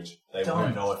 language. They Don't.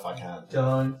 won't know if I can.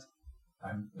 Don't.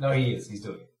 No, he is. He's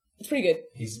doing it. It's pretty good.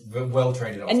 He's well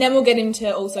trained. And then we'll get him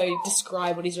to also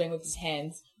describe what he's doing with his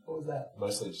hands. What was that?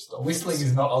 Mostly just Whistling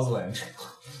is not Auslan.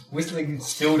 Whistling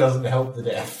still doesn't help the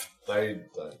deaf. They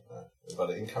don't know.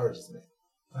 But it encourages me.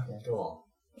 Okay. Go on.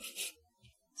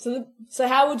 So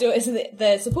how we'll do it is that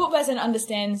the support person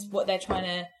understands what they're trying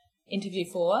to interview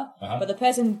for, Uh-huh. but the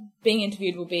person being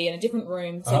interviewed will be in a different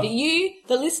room so Uh-huh. that you,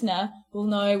 the listener, will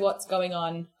know what's going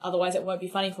on. Otherwise it won't be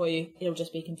funny for you. It'll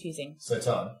just be confusing. So,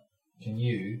 Todd, can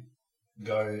you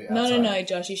go outside? No,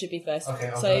 Josh, you should be first.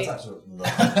 Okay, so that's absolutely...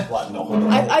 Like, not on the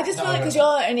I just feel like because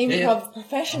you're an Yeah, improv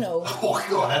professional. Oh,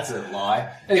 God, that's a lie.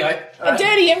 Anyway. A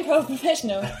dirty improv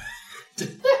professional.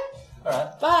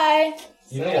 Alright. Bye.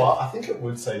 You know what? I think it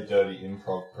would say dirty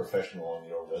improv professional on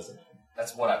your resume.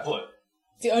 That's what I put.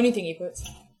 It's the only thing he puts.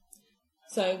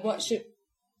 So what should...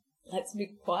 Let's be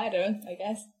quieter, I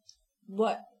guess.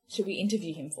 What should we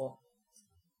interview him for?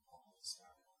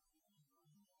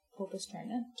 Porpoise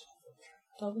trainer?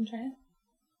 Dolphin trainer?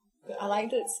 I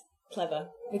like that it's clever.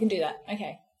 We can do that.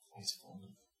 Okay. He's fond of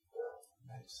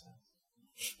makes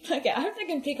sense. Okay, I hope they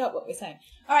can pick up what we're saying.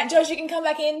 Alright, Josh, you can come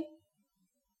back in.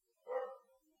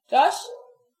 Josh?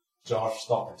 Josh,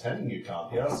 stop pretending you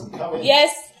can't hear us and come in.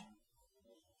 Yes?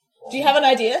 Do you have an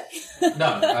idea?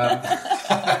 No,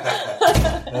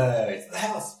 it's the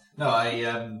house. No,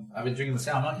 I've been drinking the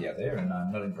sour monkey out there and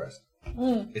I'm not impressed.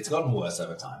 It's gotten worse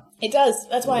over time. It does.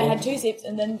 That's why I had 2 sips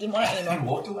and then didn't want it And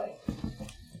anymore. walked away.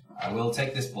 I will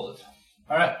take this bullet.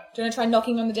 Alright. Do you want to try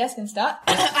knocking on the desk and start?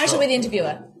 I shall be the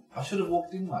interviewer. I should have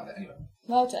walked in like that anyway.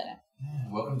 Well done.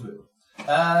 Welcome to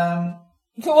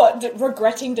it. What?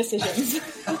 Regretting decisions.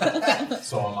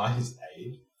 So am I his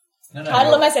aide? No,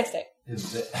 Title of my sex tape.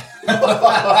 Is it?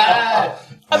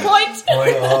 A point!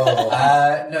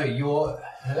 No, you're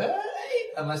her aide,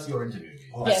 unless you're interviewing me.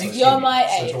 Oh, Yes, so you're should we- my So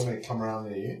do aide. you want me to come around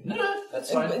near you? No,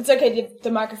 that's fine. It's okay,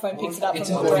 the microphone picks it up It's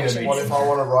from an all audio directions. medium. What if I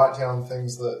want to write down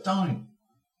things that Don't.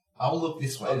 I'll look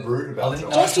this way. are rude about I'll-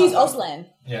 Josh? Just use Auslan.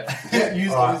 Yeah.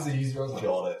 use Alright. use yours.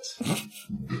 Got it.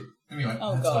 Anyway,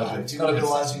 Oh, that's God. what I do. You gotta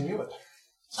realise you knew it.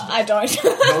 I don't.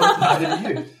 No, neither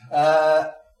do you.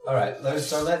 All right.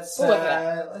 So let's. We'll work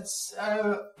it Let's.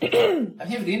 I'm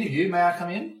here for the interview. May I come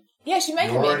in? Yes, you may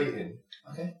You're come in. already in.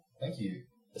 Okay. Thank you,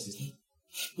 assistant.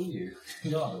 Who are you?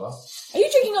 You're not the boss. Are you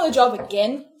drinking on the job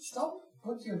again? Stop.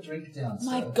 Put your drink down, sir.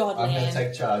 My God, I'm going man. to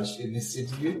take charge in this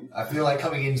interview. I feel like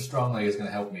coming in strongly is going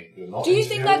to help me. You're not Do you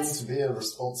think interviewing that's- to be a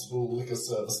responsible liquor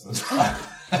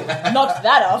serviceman? Knocked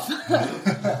that off.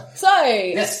 So,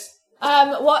 Yes.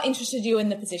 what interested you in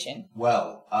the position?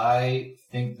 Well, I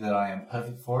think that I am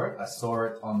perfect for it. I saw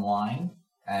it online,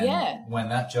 And when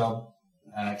that job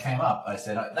came up, I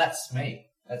said, that's me.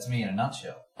 That's me in a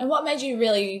nutshell. And what made you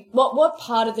really... What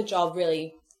part of the job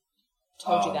really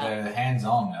told you that? The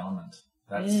hands-on element.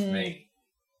 That's me.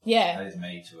 Yeah. That is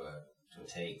me to a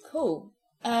T. Cool.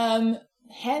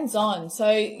 Hands-on. So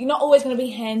you're not always going to be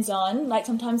hands-on. Like,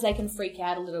 sometimes they can freak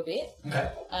out a little bit.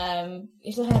 Okay.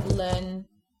 You still have to learn...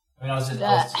 I mean, I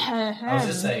was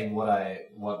just saying what I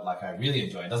really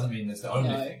enjoy. It doesn't mean it's the only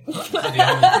thing. It's the only thing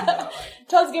that I like.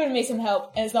 Todd's given me some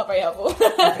help, and it's not very helpful. Okay.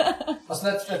 Oh, so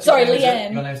that's Sorry, your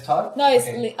name, Leanne. Your name's Todd? No, it's...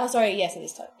 Okay. sorry, yes, it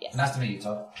is Todd. Yes. Nice to meet you,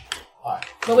 Todd. Hi.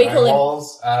 But we call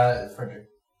him... Frederick.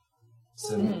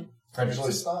 So, I Frederick.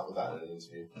 usually start with that in an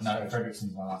interview. No,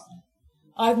 Frederickson's my last name.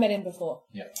 I've met him before.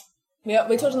 Yep. We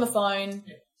talked on the phone,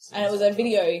 and it was a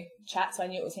video chat, so I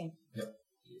knew it was him. Yep.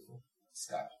 Beautiful.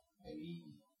 Scotch, baby.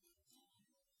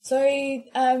 So,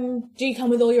 do you come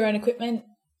with all your own equipment?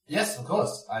 Yes, of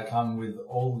course. I come with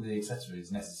all the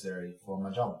accessories necessary for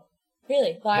my job.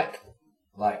 Really? Like? Yep.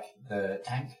 Like the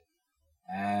tank,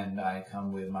 and I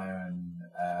come with my own,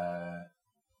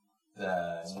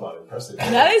 That's quite impressive.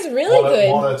 That is really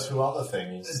good. What are two other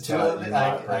things that you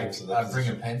might bring to the I bring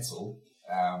a position? pencil,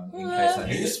 in case I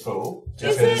need it. Useful,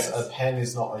 Is because it? a pen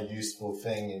is not a useful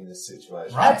thing in this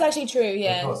situation. Right. That's actually true,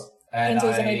 yeah. Of course. And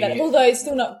Pencils are made better. Although it's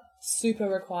still not super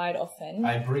required often.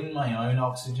 I bring my own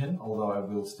oxygen, although I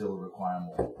will still require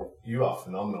more. You are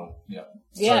phenomenal. Yep.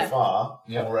 Yeah. So far,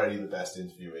 Yep. already the best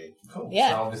interviewee. Cool.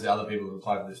 Yeah. So obviously other people have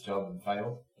applied for this job and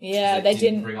failed. Yeah, They they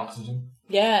didn't. bring oxygen.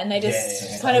 Yeah, and they just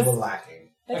Yeah. kind They of were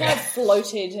lacking. they kind of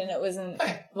floated, and it wasn't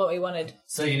what we wanted.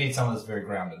 So you need someone that's very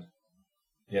grounded.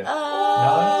 Yeah.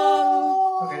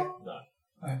 Okay. No.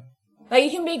 Like, you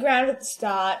can be grounded at the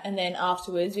start, and then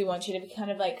afterwards we want you to be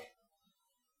kind of like,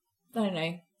 I don't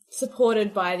know,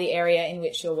 supported by the area in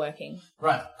which you're working.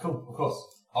 Right. Cool. Of course.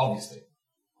 Obviously.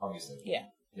 Yeah.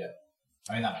 Yeah.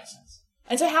 I mean, that makes sense.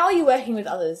 And so how are you working with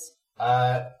others?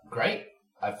 Great.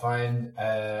 I find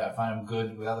I'm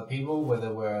good with other people,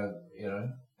 whether we're,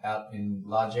 out in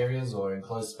large areas or in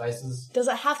closed spaces. Does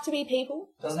it have to be people?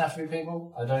 Doesn't have to be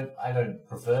people. I don't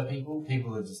prefer people.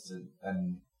 People are just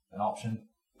an option.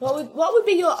 What would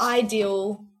be your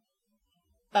ideal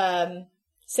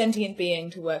sentient being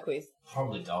to work with?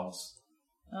 Probably dogs.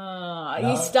 No.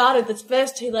 No. You started the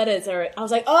first two letters, I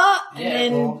was like, and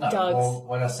then dogs. Well,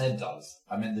 when I said dogs,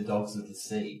 I meant the dogs of the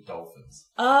sea, dolphins.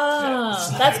 So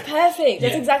Yeah. that's perfect.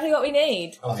 That's Yeah. exactly what we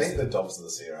need. I think the dogs of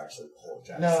the sea are actually pork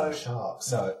jacks No. and sharks.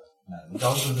 No, the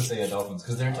dogs of the sea are dolphins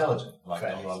because they're intelligent. For Like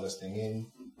anyone listening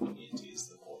in, it is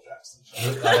the pork jacks and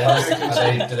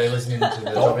sharks. do they listen into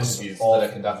the job interviews that are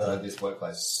conducted at this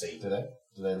workplace? Do they?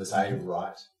 Do they listen? They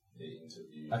write the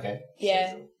interview. Okay. Yeah.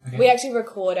 schedule. Okay. We actually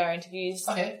record our interviews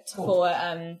Okay, cool. for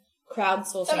That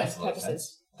crowdsourcing makes a lot of purposes.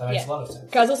 sense. That makes Yeah. a lot of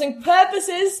sense. Crowdsourcing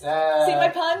purposes! See my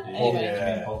pun? Yeah. Anyway.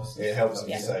 Yeah, it helps if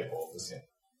Yeah. you say porpoise.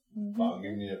 Mm-hmm. But I'm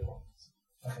giving you a point.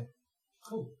 Okay.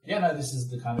 Cool. Yeah, no, this is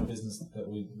the kind of business that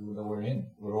we're in.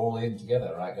 We're all in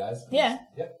together, right, guys? Yeah.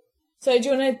 Yep. So would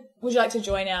you like to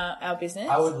join our business?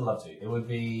 I would love to. It would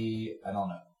be an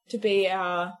honour To be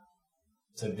our...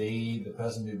 to be the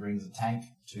person who brings a tank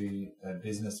to a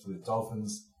business with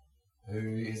dolphins, who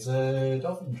is a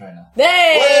dolphin trainer.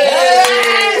 Hey!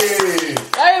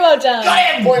 Very well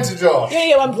done. Point to Josh. You're going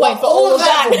to get 1 point for all of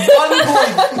that.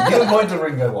 One point. Give a point to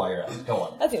Ringo while you're out. Go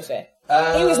on. That seems fair.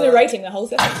 He was narrating the whole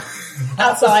session.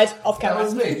 Outside, off That camera.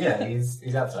 was me. Yeah,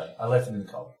 he's outside. I left him in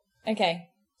the cold. Okay.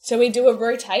 So we do a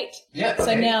rotate. Yeah. So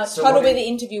okay. now So Todd will what be do the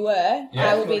interviewer,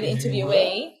 Yeah, I will be you're the the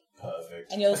interviewee,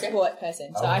 Perfect. and you're the support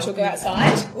person. So I'll I shall help go you.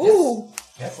 outside. Ooh!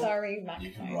 Careful. Sorry, You can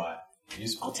microphone. write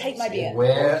useful I'll take things my here. beer.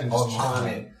 Where Or you can just on chime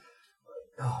my in.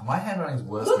 Oh, my handwriting's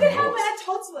worse Look than at how yours. bad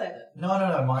Todd's were. No,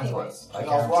 mine's Anyway. worse. I I was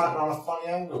guarantee writing it. on a funny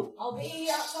angle. I'll be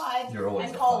outside You're always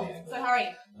and a cold, funny so hurry.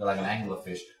 They're like an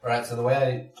anglerfish. Alright, so the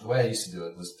way I used to do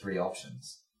it was 3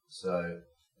 options. So,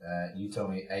 you tell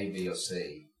me A, B, or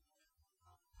C.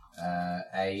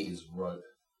 A is rope,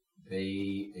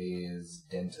 B is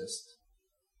dentist,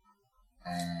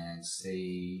 and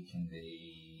C can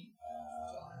be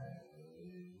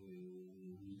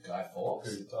Guy Fawkes.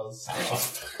 Who does?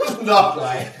 No,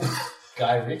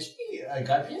 Guy Ritchie?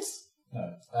 Guy Pearce?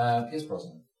 No, Pierce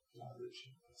Brosnan.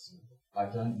 I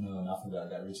don't know enough about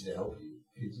Guy Ritchie to help you.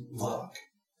 Fuck.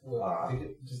 Well, pick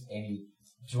it, just any.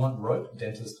 Do you want rope,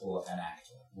 dentist, or an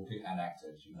actor? We'll pick an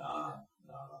actor. No.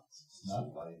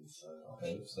 No?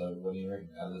 Okay, so what do you reckon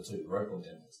out of the two, rope or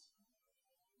dentist?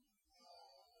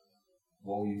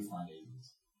 What will you find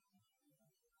easiest?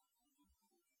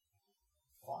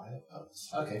 Fire.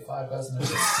 Okay, fire person. it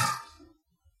is.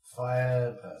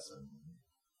 Fire person.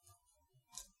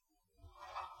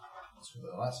 Let's Screw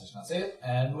the lights so you can't see it,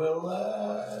 and we'll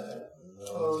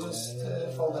just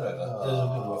fold that over. There's a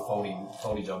bit of a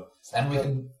foldy job. And we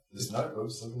can... This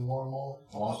notebook's looking more and more.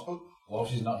 While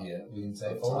she's not here, we can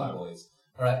say folding boys.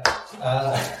 Alright. It's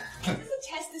a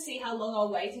test to see how long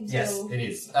I'll wait until... Yes, it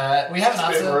is. We have an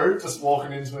It's a bit answer. rude, just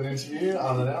walking into an interview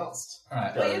unannounced.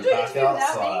 Alright. But you're Go doing back interview without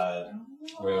outside.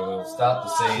 We'll start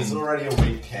the He's scene. already a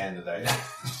weak candidate.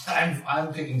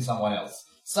 I'm picking someone else.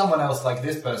 Someone else like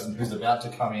this person who's about to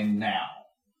come in now.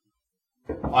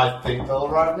 I think they'll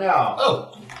arrive now.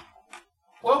 Oh!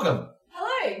 Welcome.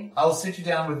 Hello. I'll sit you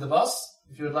down with the boss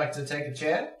if you would like to take a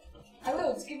chair. I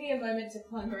will. Just give me a moment to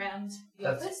climb around the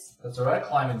office. That's alright.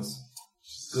 Climbing's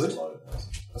good. Slow person.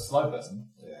 A slow person.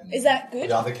 Yeah. Is that good?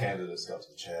 The other candidates got to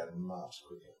the chair much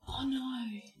quicker. Oh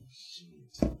no.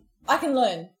 Shit. I can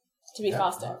learn to be Yeah,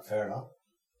 faster. right, fair enough.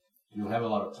 You'll have a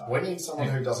lot of time. We need someone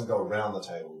who doesn't go around the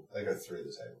table. They go through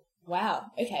the table. Wow.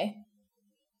 Okay.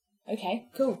 Okay.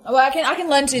 Cool. Well, I can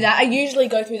learn to do that. I usually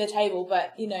go through the table,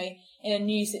 but in a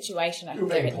new situation, I You're can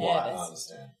get a being bit polite, I nervous.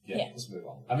 understand. Yeah. Let's move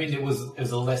on. I mean, it was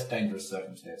a less dangerous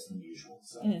circumstance than usual,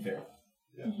 so fair enough.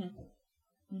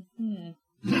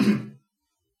 Yeah.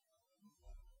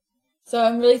 So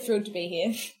I'm really thrilled to be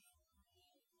here,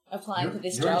 applying for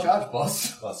this You're job. in charge,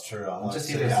 boss. That's true. I I'm like just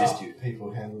to here to see assist how you.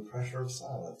 people handle pressure of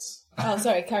silence. Oh,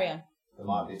 sorry. Carry on. There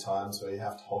might be times where you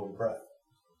have to hold your breath.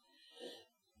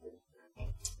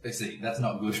 Let's see, that's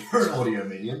not good for an audio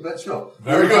medium, but sure.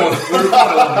 Very good. We record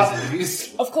all these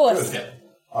interviews. Of course. Yeah.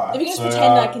 All right. If you can just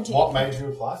pretend I continue. What made you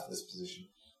apply for this position?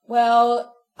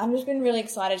 Well, I've just been really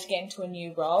excited to get into a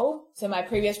new role. So my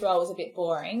previous role was a bit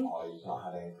boring. Oh, you've not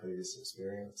had any previous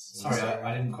experience? Sorry,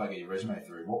 I didn't quite get your resume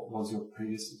through. What was your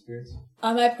previous experience?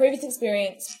 My previous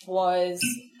experience was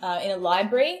in a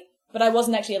library, but I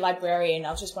wasn't actually a librarian.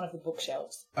 I was just one of the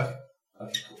bookshelves. Okay.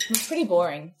 Okay, cool. It's pretty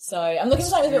boring. So I'm looking for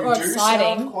something a bit more You do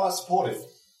exciting. sound quite supportive.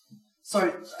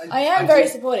 So I am very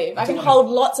supportive. I can hold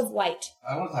lots of weight.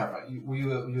 I want to clarify. Were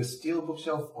you a steel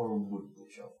bookshelf or a wood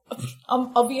bookshelf?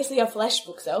 I'm obviously a flesh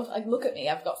bookshelf. Like, look at me.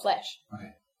 I've got flesh.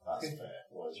 Okay. That's fair.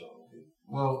 What is wrong with you?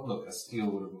 Well, look, a steel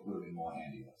would have been more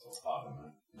handy. That's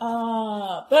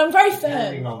all. But I'm very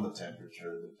Depending firm. on the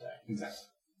temperature of the day. Exactly.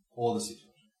 Or the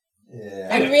situation. Yeah.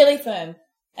 I'm really firm.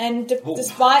 And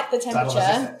despite the Is that what I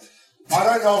temperature, said? I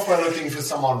don't know if we're looking for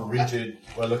someone rigid.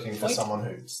 We're looking for someone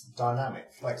who's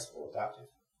dynamic, flexible, adaptive.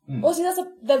 also that's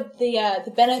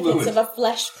the benefits Fluid. of a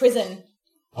flesh prison.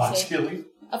 Partially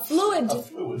A fluid. a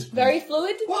fluid. Very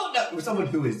fluid. Well, no, someone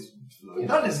who is fluid.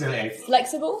 Not necessarily a fluid.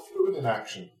 Flexible. Fluid in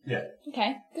action. Yeah.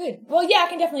 Okay, good. Well, yeah, I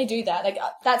can definitely do that. Like,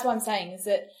 that's what I'm saying, is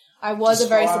that I was a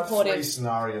very Describe supportive... 3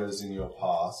 scenarios in your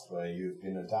past where you've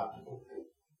been adaptable.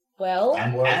 Well,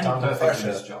 And Worked under perfect in pressure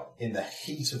this job. in the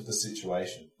heat of the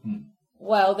situation.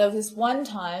 there was this one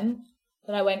time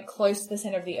that I went close to the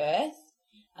center of the earth,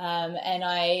 and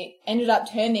I ended up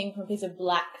turning from a piece of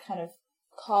black kind of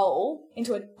coal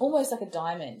into almost like a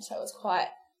diamond. So it was quite...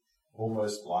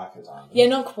 Almost like a diamond. Yeah,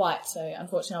 not quite. So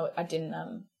unfortunately, I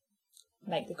didn't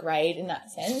make the grade in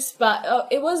that sense. But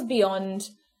it was beyond,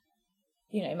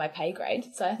 my pay grade.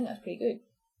 So I think that's pretty good.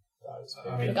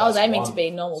 I mean, Look, I was that's aiming one- to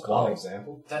be normal that's one coal.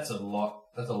 example. That's a lot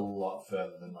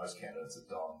further than most candidates have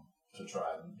gone to try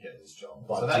and get this job.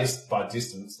 By, So that's by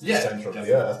distance, the Yeah, centre of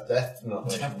definitely. the earth,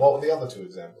 definitely. What were the other 2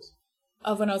 examples?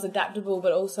 Of when I was adaptable,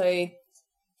 but also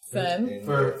firm.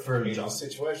 For a each job.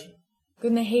 situation. Good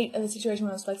in the heat of the situation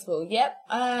when I was flexible. Yep.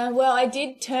 Well, I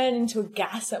did turn into a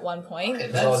gas at one point. Okay,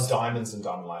 Because diamonds and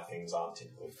diamond-like things aren't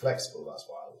typically flexible, that's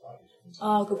why I would like you to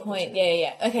continue. Oh, good point.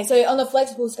 Yeah. Okay, so on the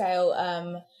flexible scale,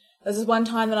 there was this one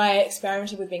time that I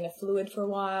experimented with being a fluid for a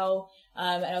while,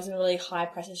 and I was in a really high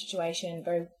pressure situation,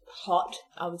 very hot,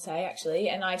 I would say, actually,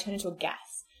 and I turned into a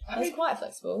gas. I was quite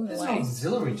flexible in a There's an way.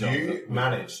 auxiliary job. You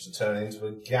managed to turn into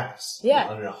a gas Yeah.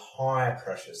 under a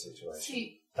high-pressure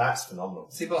situation. That's phenomenal.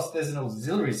 See, boss, there's an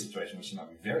auxiliary situation which might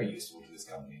be very useful to this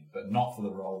company, but not for the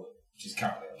role that she's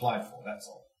currently applied for, that's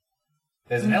all.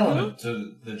 There's an element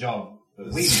to the job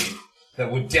that we need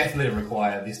that would definitely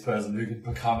require this person who can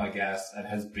become a gas and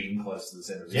has been close to the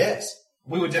centre of the Yes. earth.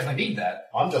 We would definitely need that.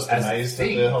 I'm just As amazed the at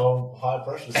thing. the whole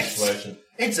high-pressure situation.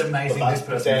 It's amazing But this that's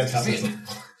person has the come in.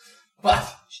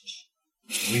 But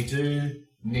we do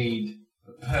need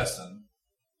a person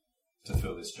to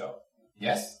fill this job.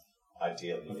 Yes?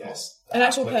 Ideally, yes. An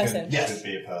actual Applicant person. Yes. should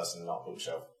be a person, not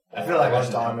bookshelf. I feel like I a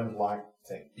should- diamond-like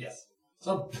thing. Yes.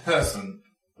 So a person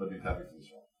would be perfect for this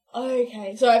job.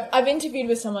 Okay, so I've interviewed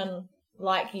with someone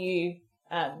like you,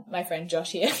 my friend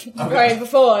Josh here, right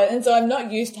before, and so I'm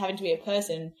not used to having to be a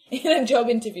person in a job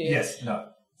interview. Yes, no.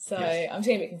 So Yes. I'm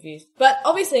getting a bit confused. But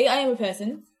obviously, I am a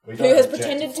person We who don't has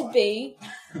pretended objectify. to be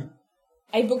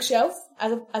a bookshelf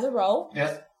as a role.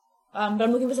 Yes. But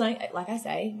I'm looking for something, like I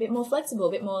say, a bit more flexible,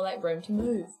 a bit more like room to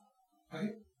move. Okay.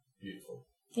 Beautiful.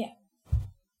 Yeah.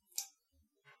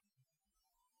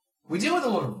 We deal with a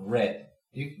lot of red.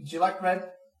 Do you like red?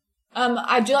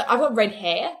 I do. I've got red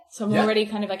hair, so I'm Yeah. already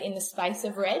kind of like in the space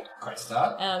of red. Great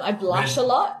start. I blush Red- a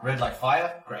lot. Red like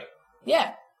fire? Great.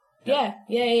 Yeah.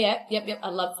 Yep. I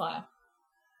love fire.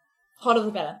 Hotter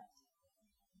the better.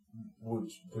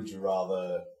 Would you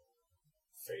rather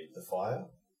feed the fire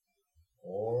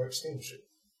or extinguish it?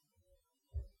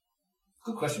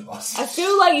 Good question, boss. I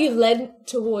feel like you led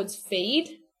towards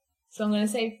feed, so I'm going to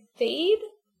say feed.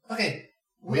 Okay.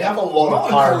 We have a lot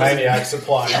of Molecules. pyromaniacs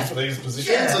applying for these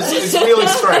positions. Yeah. It's really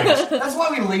strange. That's why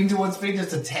we lean towards feed,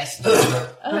 just to test it.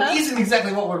 But it isn't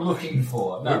exactly what we're looking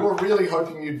for. We were really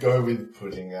hoping you'd go with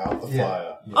putting out the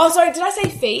fire. Yeah. Oh, sorry, did I say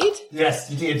feed?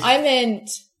 Yes, you did. I meant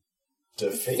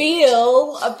Defeat.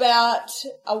 feel about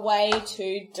a way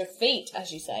to defeat,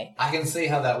 as you say. I can see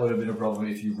how that would have been a problem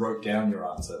if you wrote down your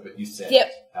answer, but you said Yep.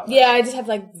 it out loud. Yeah, I just have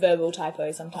like verbal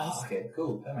typos sometimes. Oh, okay,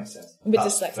 cool. That makes sense. I'm a bit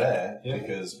That's dyslexic. fair, Yeah.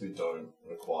 because we don't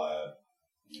require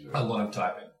you. A lot of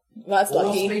typing. Well, that's Or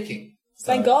lucky. speaking.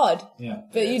 Thank God. Yeah.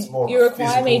 But It's more you of a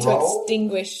require me to physical role.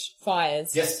 extinguish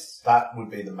fires. Yes. That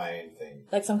would be the main thing.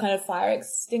 Like some kind of fire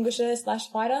extinguisher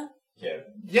 / fighter? Yeah.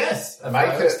 Yes. A Make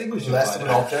fire it extinguisher less of an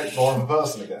lighter. object, more of a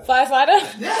person again. Firefighter?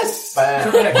 Yes.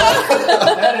 Bam. Correct.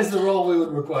 That is the role we would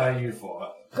require you for.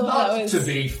 God, Not that was- to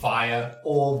be fire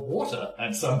or water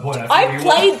at some point. I've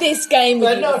played this game with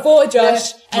But you no, before,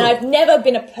 Josh, yeah, and look, I've never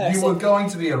been a You person. were going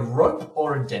to be a rope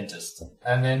or a dentist,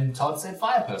 and then Todd said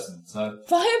fire person. So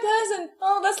Fire person!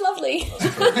 Oh, that's lovely.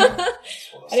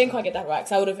 I didn't quite get that right,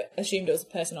 because I would have assumed it was a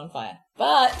person on fire.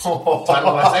 But, title of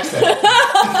my sex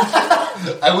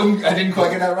tape. I didn't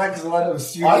quite get that right because I might have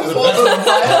assumed I it was a person on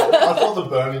fire. thought the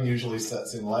burning usually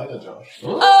sets in later, Josh.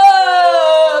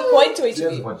 oh, point to each She of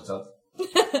has a you. point to Todd.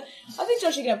 I think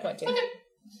Josh, you can have a point too.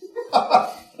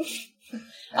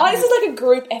 Oh, this is like a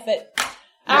group effort.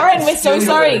 Aaron, we're so still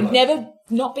sorry. your Never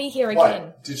not be here again.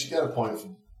 Wait, did she get a point for...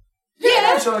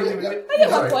 Yeah, sure. I get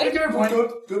one point. Give her a point.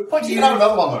 Good, good. Point to You you. can have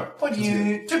another one, though. Point to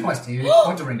you. 2 points to you.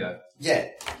 Point to Ringo. Yeah.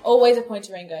 Always a point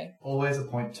to Ringo. Always a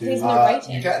point to. He's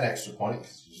narrating. You get an extra point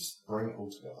because you just bring it all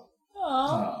together.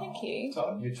 Oh, thank you.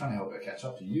 Todd, you're trying to help her catch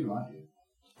up to you, aren't you?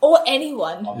 Or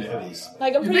anyone. I'm Yeah. pretty...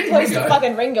 Like, I'm You're pretty beating close to Ringo.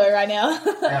 fucking Ringo right now.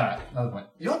 Alright, another point.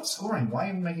 You're not scoring. Why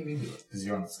are you making me do it? Because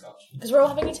you're on the Scotch. Because we're all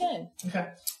having a turn. Okay.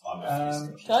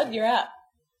 I'm Todd, you're out.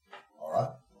 Alright.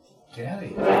 Get out of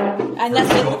here. And that's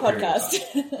the end of the Short period of podcast.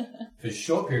 For a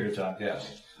short period of time, get out of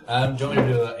here. Do you want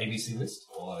me to do an ABC list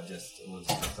or just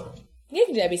something? You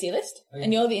can do ABC list. Okay.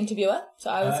 And you're the interviewer,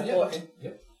 so I will support. Yeah, okay.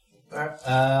 Yep. Alright.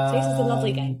 This is a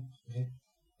lovely game. Okay.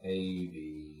 A,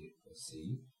 B,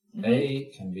 C. A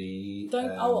can be...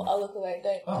 Don't, I'll look away.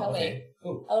 Don't tell me. okay.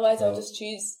 Cool. Otherwise, I'll So- just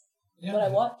choose Yeah, what I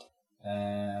okay. want.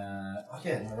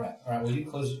 Yeah, alright. Alright, well, you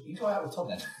go out with Todd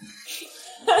then.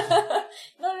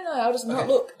 No, I'll just not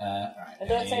look. Alright. And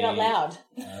don't say it out loud.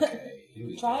 Okay, here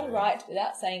we Try go. and write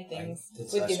without saying things I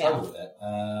with your struggle mouth. with that.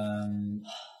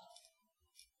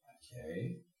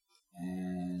 Okay.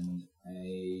 And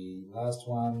a last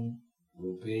one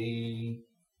will be...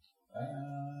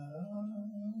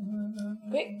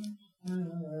 Quick. I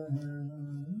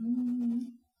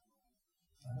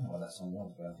don't know what that song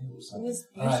was, but I think it was It something. was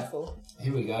Alright, beautiful.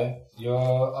 here we go.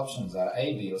 Your options are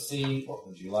A, B, or C. What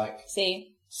would you like?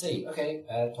 See. C. Okay,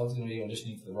 Todd's going to be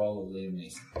auditioning for the role of Liam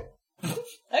Neeson.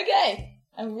 Okay.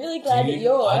 I'm really glad that I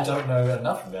you're... don't know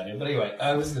enough about him, but anyway,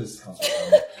 let's just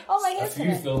concentrate on Oh, my a hair's few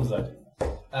coming. films I do.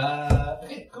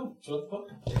 Okay, cool. Short book.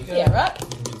 There you go. Yeah, right. You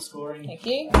can do the scoring. Thank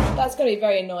you. That's going to be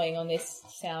very annoying on this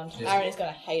sound. Yes. Aaron is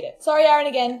going to hate it. Sorry, Aaron,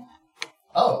 again.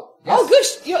 Oh, yes. Oh,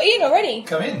 gosh, you're in already.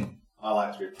 Come in. I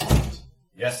like to be prompt.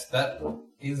 Yes, that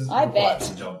is I required bet.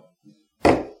 for the job.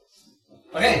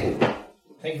 Okay.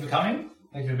 Thank you for coming.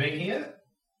 Thank you for being here.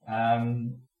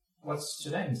 What's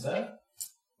your name, sir?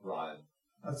 Ryan.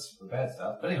 That's a bad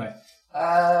start. But anyway.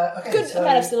 Okay. Good so,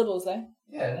 amount of syllables, though.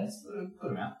 Yeah, that's a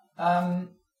good amount.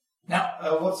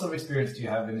 Now, what sort of experience do you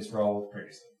have in this role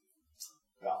previously?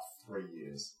 About 3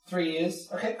 years. 3 years.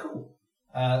 Okay, cool.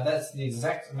 That's the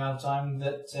exact amount of time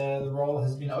that the role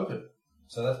has been open.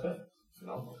 So that's perfect.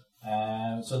 Phenomenal.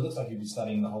 So it looks like you've been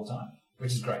studying the whole time,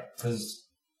 which is great because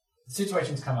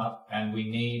situations come up and we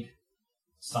need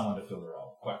someone to fill the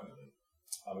role quite quickly.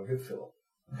 I'm a good filler.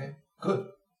 Okay, good.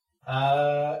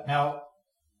 Now,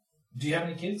 do you have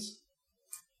any kids?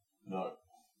 No.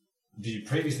 Did you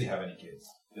previously have any kids?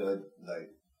 Yeah, they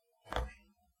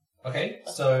Okay,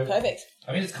 so Perfect.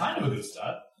 I mean, it's kind of a good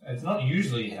start. It's not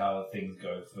usually how things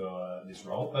go for this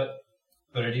role, but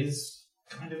it is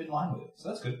kind of in line with it. So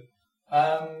that's good.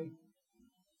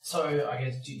 So I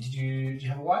guess, do you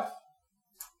have a wife?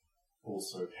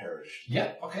 Also perished.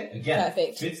 Yeah, okay. Again,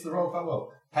 Perfect. fits the role quite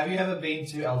well. Have you ever been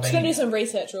to Albania? Just going to do some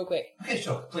research real quick. Okay,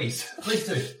 sure. Please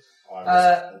do. I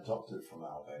was adopted from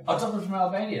Albania. Adopted from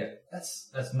Albania. That's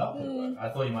not good. I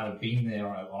thought you might have been there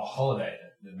on a holiday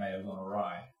that may have gone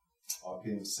awry. I've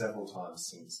been several times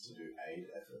since to do aid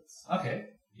efforts. Okay.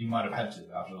 You might have had to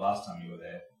after the last time you were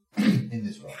there in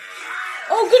this role.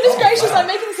 Oh, goodness gracious, wow. I'm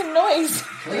making some noise.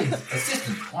 Please,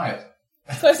 assistant, quiet.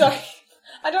 So sorry.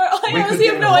 I honestly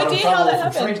have no idea how that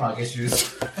happened. Trademark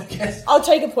issues, I guess. I'll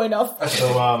take a point off. Okay.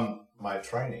 So, my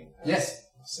training. Yes.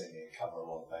 I've seen you cover a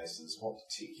lot of bases. What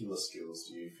particular skills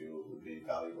do you feel would be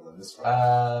valuable in this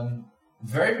role?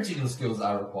 Very particular skills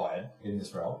are required in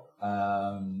this role.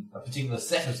 A particular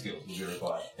set of skills will be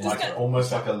required.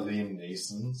 Almost like a Liam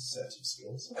Neeson set of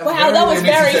skills. Wow, that was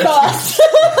very fast.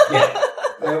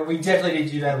 Yeah. We definitely need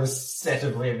you to have a set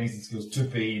of Liam Neeson skills to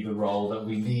be the role that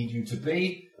we need you to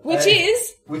be. Which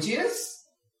is?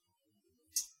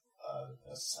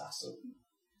 Assassin.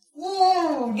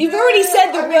 You've already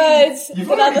said the words You've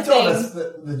for already other told things.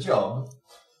 us the job.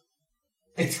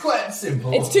 It's quite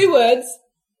simple. It's 2 words,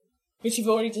 which you've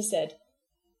already just said.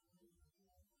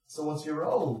 So what's your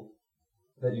role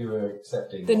that you were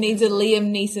accepting? That needs a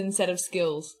Liam Neeson set of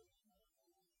skills.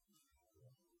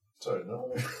 Sorry,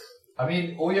 no. I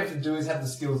mean, all you have to do is have the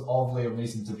skills of Liam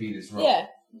Neeson to be this role. Yeah.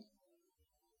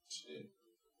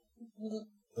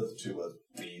 But the 2 words,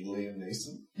 be Liam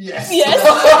Neeson? Yes. Yes.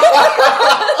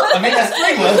 I mean, that's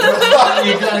 3 words, but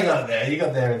you kind of got it there. You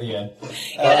got there at the end.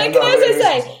 Can I also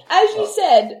say, as you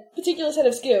said, particular set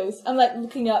of skills, I'm like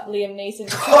looking up Liam Neeson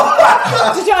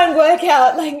to try and work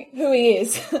out like who he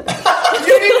is. You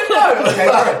didn't know. Okay,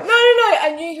 right. No.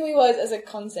 I knew who he was as a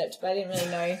concept, but I didn't really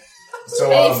know So,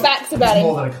 any facts about It's him.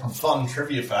 more than a concept. fun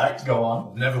trivia fact. Go on.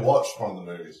 I've never watched one of the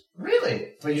movies.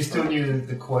 Really? But you still knew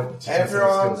the quote.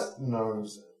 Everyone skills.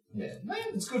 knows it. Yeah. Man,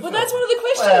 it's good. Well, film. that's one of the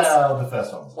questions. Well, the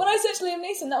first one. When I searched Liam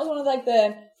Neeson, that was one of like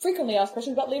the frequently asked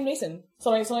questions about Liam Neeson.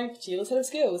 Something, particular set of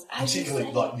skills. As you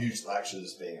Particularly, say. like, used actually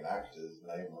being an actor,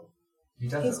 name one. He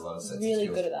does He's have a lot of sets really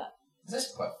of skills. good at that. It's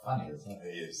actually quite funny, isn't it?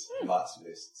 He is. Parts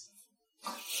lists.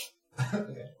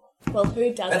 Okay. Well,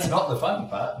 who doesn't? That's not the funny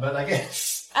part, but I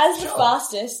guess. As the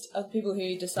fastest of people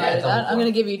who decided double that, I'm point.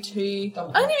 going to give you 2.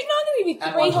 Double I'm going to give you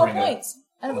And 3 one to whole Ringo. points.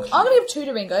 And I'm going to give 2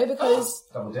 to Ringo because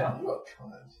Double down. You got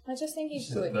kind. I just think he's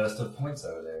Just a good. burst of points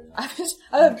over there.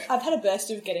 I've had a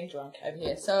burst of getting drunk over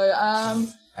here. So,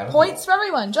 points for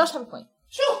everyone. Josh, have a point.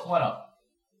 Sure, why not?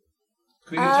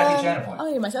 Could we give Jackie Chan a point?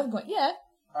 I'll give myself a point. Yeah.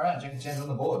 Alright, Jackie Chan's on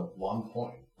the board. 1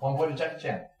 point. 1 point to Jackie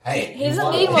Chan. Hey, He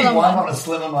doesn't need more he than won one. on a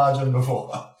slimmer margin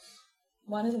before.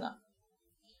 1 is enough.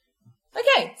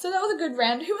 Okay, so that was a good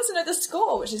round. Who wants to know the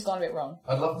score, which has gone a bit wrong?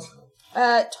 I'd love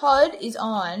to. Todd is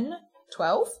on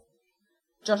 12.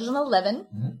 Josh is on 11.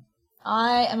 Mm-hmm.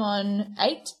 I am on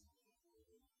 8.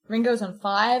 Ringo's on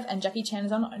 5. And Jackie Chan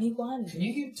is on only 1. Can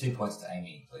you give 2 points to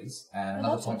Amy, please? And I'd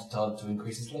another love point to Todd to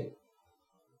increase his lead.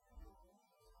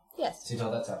 Yes. See,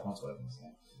 Todd, that's how points work. Isn't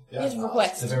it? Yeah, Here's a nice.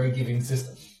 request. It's a very giving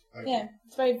system. Okay. Yeah,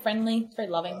 it's very friendly. It's very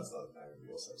loving. That's not the name of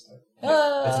your sex tape.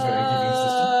 That's a very giving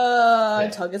system. Yeah.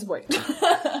 Todd gets a point.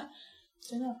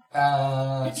 Don't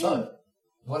know. So,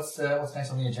 what's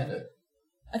next on the agenda?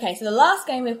 Okay, so the last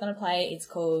game we're going to play is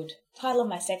called Title of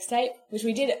My Sex Tape, which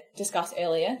we did discuss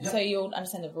earlier, Yep. so you'll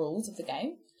understand the rules of the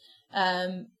game.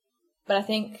 But I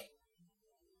think,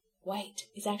 wait,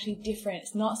 it's actually different.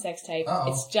 It's not sex tape.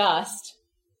 Uh-oh. It's just,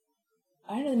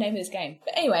 I don't know the name of this game.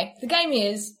 But anyway, the game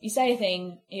is, you say a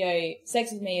thing, you go,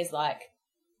 sex with me is like,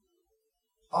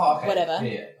 Oh, okay. Whatever.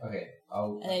 Yeah, okay.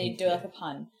 and then you do like a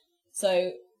pun.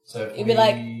 So So if it'd be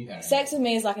like, okay. sex with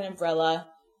me is like an umbrella.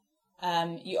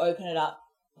 You open it up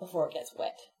before it gets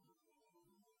wet.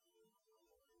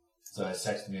 So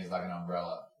sex to me is like an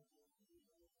umbrella.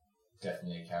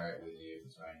 Definitely carry it with you if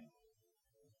it's raining.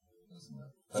 Doesn't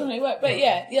it? Doesn't really work, but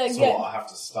yeah. So yeah. I have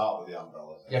to start with the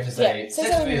umbrella. You have to say, Yeah, sex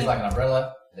so to me is something- like an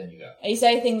umbrella, then you go. And you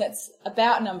say a thing that's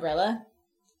about an umbrella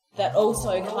that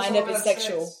also Oh, kind of is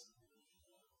sexual.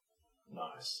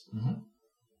 Nice. Mm-hmm.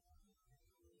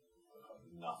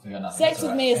 Nothing. You got nothing. Sex That's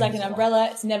with all me right. is like an Thanks, umbrella.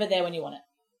 It's never there when you want it.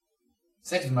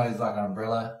 Sex with me is like an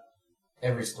umbrella.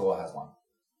 Every store has one.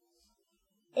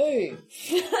 Ooh.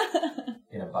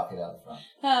 In a bucket out the front.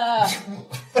 Ah.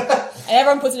 And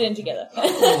everyone puts it in together.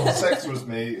 Sex with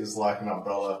me is like an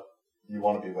umbrella. You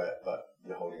want to be wet, but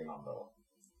you're holding an umbrella.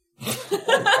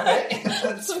 Okay.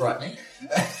 That's frightening.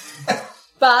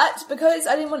 But because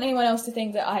I didn't want anyone else to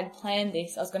think that I had planned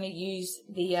this, I was going to use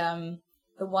the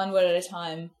one word at a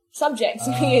time subjects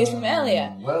we used from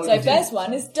earlier. well, So you first did.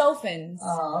 one is dolphins.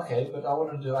 Oh, okay, but I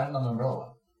want to do. I had an umbrella one.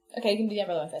 Okay, you can do the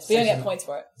umbrella one first. We don't get points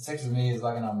for it. Sex with me is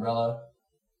like an umbrella.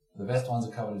 The best ones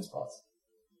are covered in spots.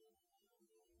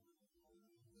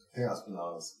 I think that's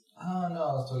bananas. Oh no,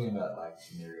 I was talking about like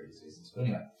venereal diseases. But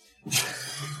anyway.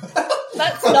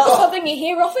 That's not something you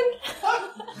hear often.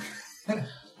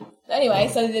 Anyway,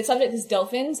 so the subject is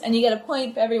dolphins, and you get a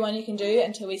point for every one you can do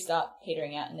until we start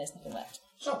petering out and there's nothing left.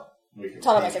 Sure. We can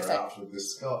Todd, peter sex out with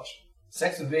this scotch.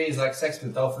 Sex with me is like sex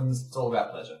with dolphins. It's all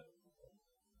about pleasure.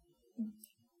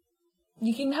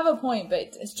 You can have a point, but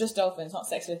it's just dolphins, not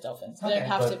sex with dolphins. It don't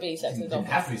have to be sex with It doesn't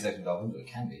dolphins. have to be sex with dolphins, but it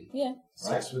can be. Yeah.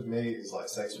 Sex with me is like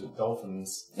sex with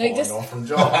dolphins. No, Following just- on from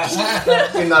Josh.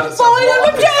 In that it's Following on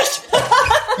like- from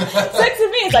Josh! Sex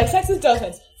with me is like sex with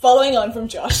dolphins. Following on from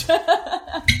Josh.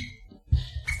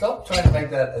 Stop trying to make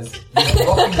that as you're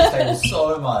rocking the table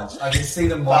so much. I can see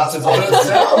the monitors That's on what the it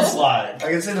sounds like.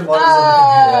 I can see the monitors on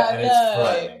the computer, and no. it's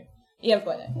frightening. You have a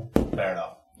point there. Fair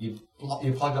enough. You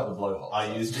plugged up the blowhole.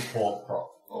 I used a pork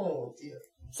prop. Oh dear.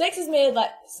 Sex with me is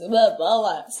like blah, blah,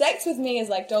 blah. Sex with me is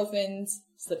like dolphins,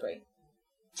 slippery.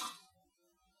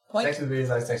 Point. Sex with me is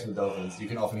like sex with dolphins. You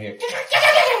can often hear.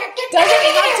 Doesn't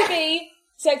have to be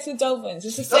sex with dolphins.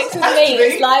 It's just sex Doesn't with have me. to be,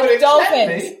 It's but like it can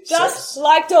dolphins. be. Just Sex.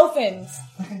 like dolphins.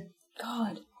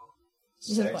 God.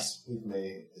 You have a point. Sex with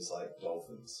me is like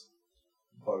dolphins.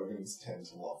 Bogans tend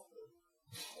to love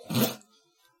them.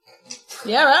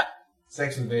 Yeah, right.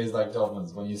 Sex with me is like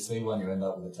dolphins. When you see one, you end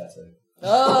up with a tattoo.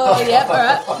 Oh, yep,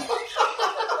 alright.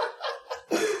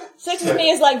 Sex with me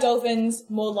is like dolphins,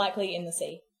 more likely in the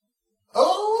sea.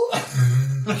 Oh!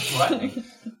 Frightening.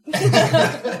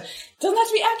 Doesn't have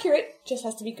to be accurate, just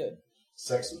has to be good.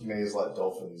 Sex with me is like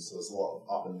dolphins. There's a lot of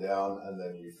up and down, and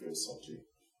then you feel salty.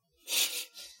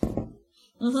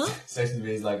 Mm-hmm. Sex with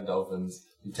me is like dolphins.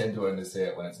 You tend to only see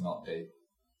it when it's not deep.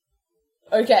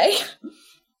 Okay.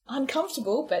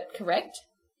 Uncomfortable, but correct.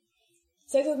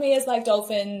 Sex with me is like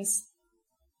dolphins,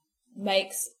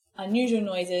 makes unusual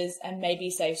noises, and maybe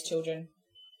saves children.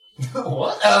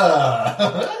 What?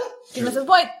 Give us a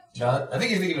point. No, I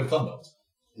think you're thinking of condoms.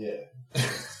 Yeah.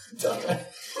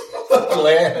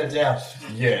 Lay her down.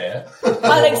 Yeah.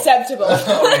 Unacceptable.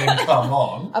 I mean, come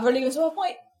on. I've already given us a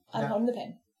point. I'm Yeah. holding the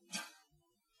pen.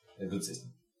 A good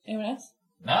system. Anyone else?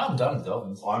 No, I'm done with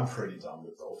dolphins. I'm pretty done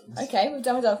with dolphins. Okay, we've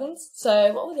done with dolphins.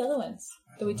 So what were the other ones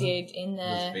that we did in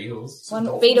There's the... Beatles. One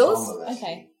Dolphins Beatles? are molesty.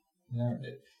 Okay. No, it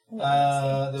did. There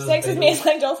was Sex with me Beatles. is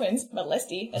like dolphins, but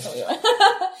lesty. That's what we want.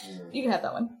 You can have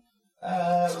that one.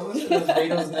 What was it? There was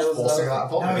Beatles and there was Forcing that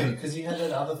upon No, me. because you had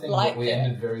that other thing Like that we it.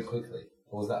 ended very quickly.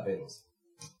 Or was that Beatles?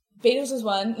 Beatles was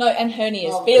one. No, and hernias.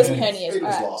 Oh, Beatles and hernias. hernias. Beatles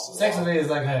Alright. last as Sex with well. me is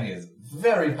like hernias.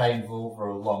 Very painful for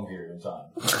a long period of time.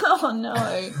 Oh no.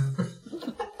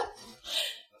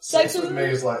 Sex with me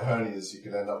is like hernias. You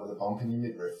could end up with a bump in your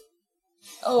midriff.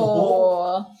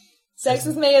 Oh. Sex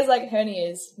with me is like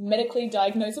hernias. Medically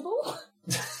diagnosable?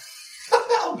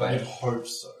 I'd hope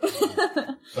so.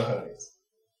 For hernias.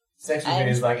 Sex with And-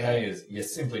 me is like hernias. You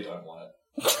simply don't want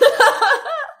it.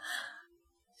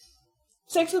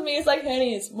 Sex with me is like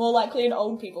hernias. More likely in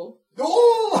old people.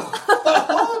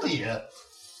 Oh dear.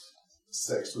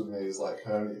 Sex with me is like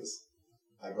hernias.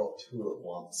 I got two at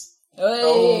once.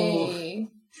 Hey.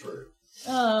 True.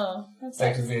 Oh, that's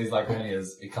Sex with me is like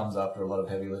hernias. It comes after a lot of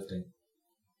heavy lifting.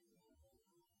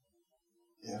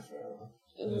 Yeah, fair enough.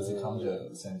 There's a cum joke at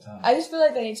the same time. I just feel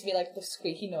like there needs to be like the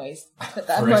squeaky noise at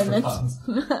that For extra moment. puns.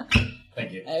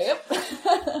 Thank you. Yep.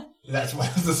 That's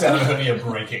the sound of hernia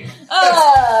breaking.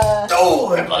 Ah.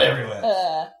 Oh, there's blood everywhere.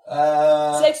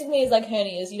 Sex with me is like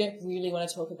hernias. You don't really want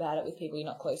to talk about it with people you're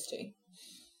not close to.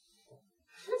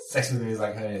 Sex with me is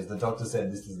like hernias. The doctor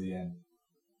said this is the end.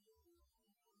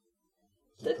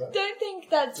 Don't think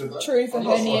that's Did that- true for I'm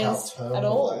not sure how hernias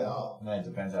terminal at they all. are. No, it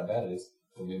depends how bad it is.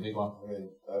 Could be a big one. I mean,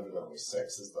 evidently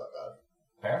sex is that bad.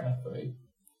 Apparently, for me.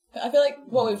 I feel like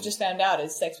what we've just found out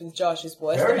is sex with Josh is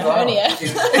worse Very than a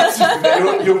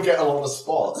hernia. You'll get a lot of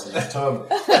spots and it's terminal.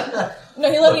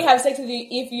 No, he'll only have sex with you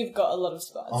if you've got a lot of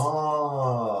spots,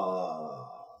 Ah.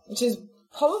 which is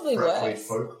probably Freckly worse.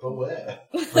 folk beware.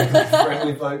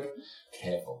 Friendly folk,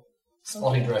 careful.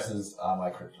 Spotty dresses are my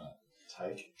kryptonite.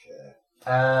 Take care.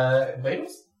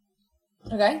 Beatles?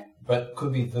 Okay. But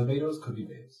could be the Beatles, could be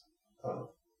Beatles. Oh.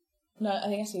 No, I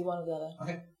think I see one or the other.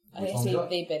 Okay. I Which think I one see would you like?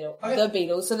 the Beatles. Okay. The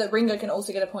Beatles, so that Ringo can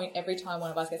also get a point every time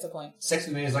one of us gets a point. Sex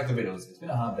with me is like the Beatles. It's been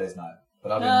a hard day's night,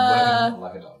 but I've been working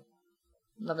like a dog.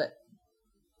 Love it.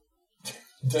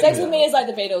 Don't Sex do with that. me is like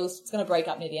the Beatles. It's going to break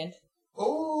up near the end.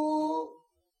 Ooh.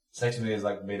 Sex with me is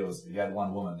like the Beatles. If you had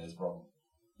one woman, there's a problem.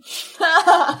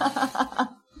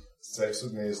 Sex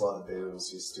with me is like the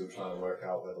Beatles. You're still trying to work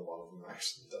out whether one of them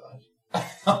actually died.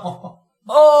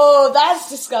 Oh, that's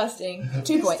disgusting.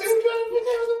 2 points. Still trying to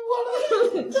figure out whether one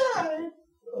of them died.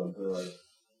 Oh god.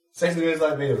 Sex with me is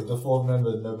like Beatles. The fourth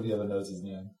member, nobody ever knows his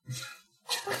name.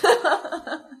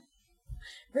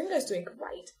 Ringo's doing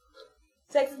great.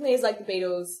 Sex with Me is like the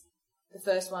Beatles. The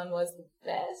first one was the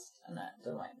best. Oh, no,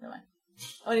 don't mind. No mind.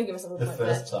 I want to give myself a The point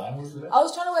first there. time was the best? I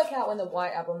was trying to work out when the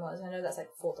White Album was. I know that's like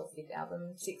 4th or 5th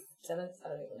album. 6th, 7th. I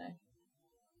don't even know.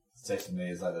 Sex with me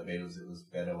is like the Beatles. It was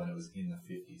better when it was in the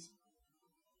 50s.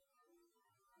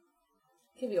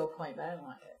 Give you a point, but I don't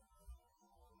like it.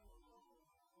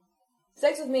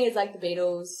 Sex with Me is like the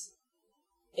Beatles.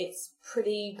 It's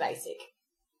pretty basic.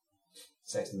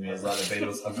 Sex with me is like the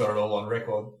Beatles. I've got it all on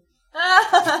record.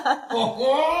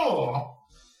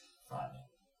 Fine.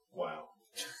 Wow.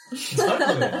 Don't do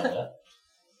it like that.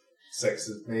 Sex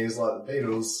with me is like the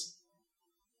Beatles.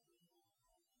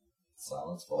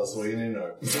 Silence That's falls. all you need to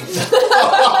know.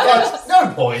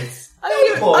 No points.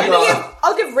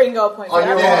 I'll give Ringo a point for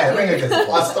that. Yeah, Ringo gets a point.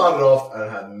 I started off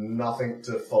and had nothing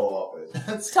to follow up with.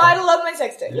 Title of my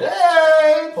sex tape.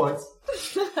 Yay! Points.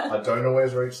 I don't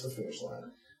always reach the finish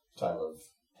line. Title of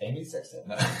Amy's sex tape.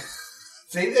 No.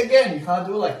 See, again, you can't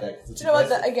do it like that. Do you know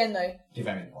what? Again, though, Give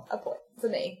Amy the point. a point for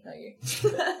me, not you.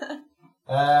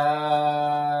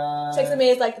 Sex with Me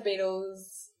is like the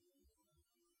Beatles.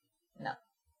 No.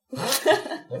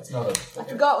 That's not a... I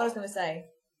forgot what I was going to say.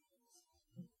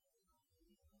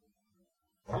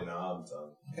 You know, I'm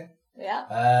done.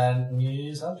 Yeah.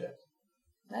 New subject.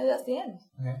 No, that's the end.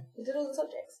 Okay. We did all the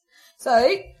subjects.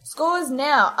 So, scores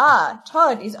now are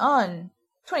Todd is on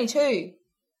 22.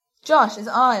 Josh is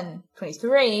on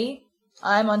 23.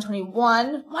 I'm on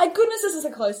 21. My goodness, this is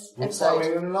a close Looks like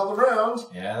episode. we're in another round.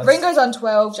 Yeah. That's Ringo's on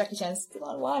 12. Jackie Chan's still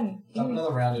on 1. Dump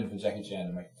another round in for Jackie Chan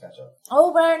to make it catch up.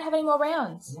 Oh, we don't have any more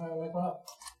rounds. No, make one up.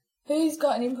 Who's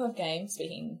got an improv game,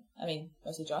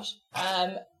 mostly Josh,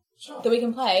 Sure. that we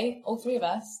can play, all 3 of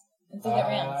us, and still get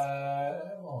rounds?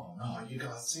 Oh, no. Oh, you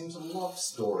guys seem to love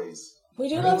stories. We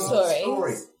do love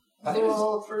stories. I think it's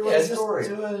Oh, three-way just story.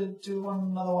 do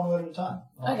another one word at a time.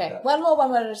 I like Okay, that. one more, 1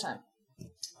 word at a time.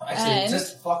 Actually, And-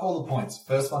 just fuck all the points.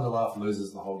 First one to laugh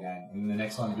loses the whole game. And then the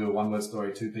next one, do a 1 word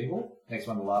story, 2 people. Next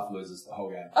one to laugh loses the whole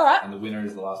game. Alright. And the winner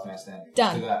is the last man standing.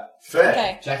 Done. Do that. Fair.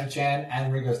 Okay. Jackie Chan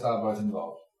and Ringo Starr are both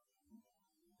involved.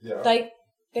 Yeah. They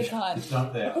can't. It's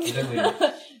not there. Definitely.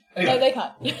 No, Anyway, they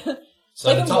can't. so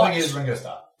they the can topic watch. is Ringo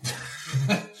Starr.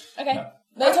 Okay. No.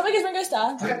 The topic is Ringo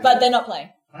Starr, Okay. but they're not playing.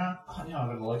 Oh, no, I've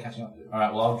got a lot of catching up to do.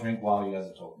 Alright, well, I'll drink while you guys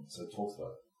are talking. So talk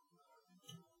slow.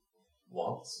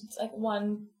 Once. It's like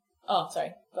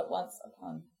but once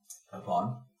upon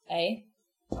a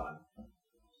Time.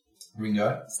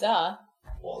 Ringo star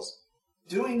Was.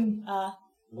 doing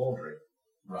Laundry.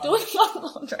 right. doing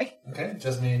laundry. Okay,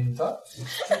 just me and Todd.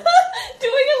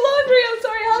 Doing a laundry, I'm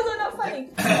sorry, how's that not funny?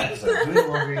 So doing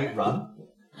laundry, run,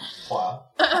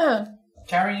 Fire.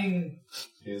 carrying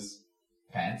His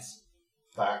pants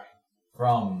back.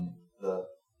 from The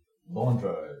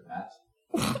laundromat.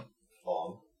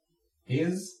 on.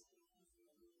 His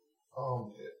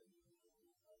Armpit.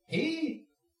 he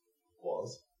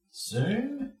Was.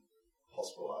 soon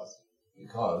Hospitalized.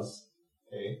 because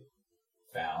He.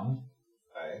 found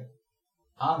A.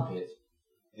 armpit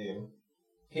In.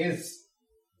 his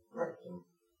Rectum.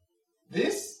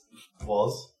 this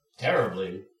Was.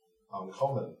 terribly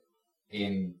Uncommon.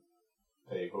 in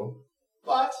People.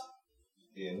 but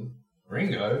In.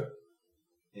 Ringo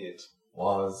It.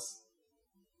 was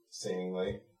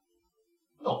Seemingly.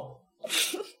 normal.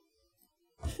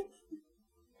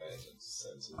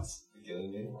 Sentence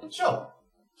beginning in. Sure.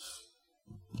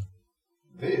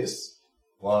 This.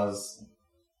 Was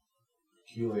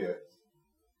Peculiar.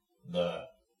 the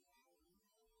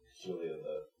Peculiar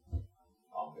the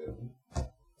armpit.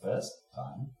 first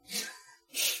time.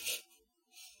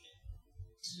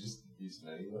 Did you just use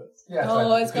many words? Yeah,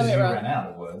 Oh, it's because got it you wrong. ran out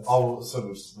of words. Oh, so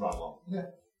we'll just run along. Yeah.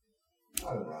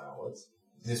 I didn't run out of words.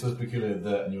 This was peculiar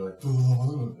the, and you were like,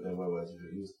 but there were words you could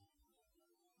have used.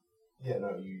 Yeah,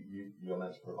 no, you're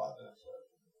meant to provide the next word.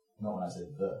 Not when I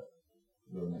said the.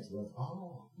 You were the next word.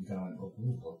 Oh. You kind of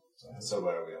went, so So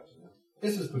where are we up to now?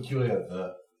 this was peculiar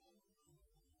the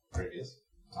Previous.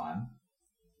 time.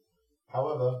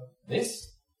 However,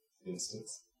 This,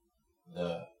 instance.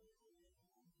 the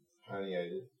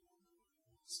Herniated.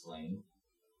 spleen.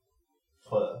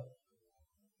 Per.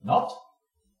 Not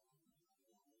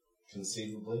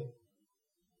Conceivably.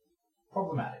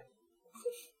 problematic.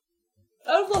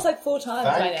 I've lost like 4 times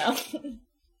by Thank- now.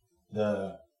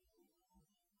 The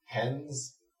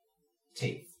Hens.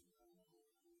 teeth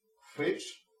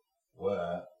Which.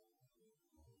 were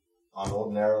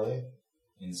unordinarily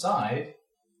inside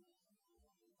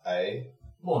a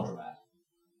laundromat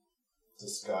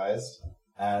disguised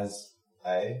as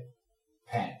a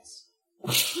pants.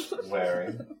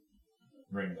 wearing.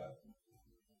 Ringo.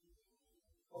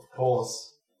 Of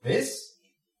course, This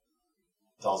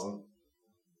doesn't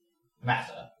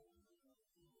matter.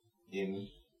 in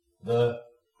The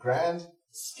grand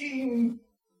scheme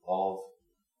of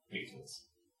Beatles.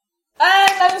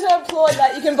 And I'm just going to applaud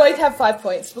that. You can both have 5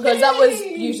 points because that was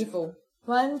beautiful.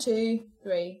 1, 2,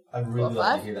 3. I'd really 4,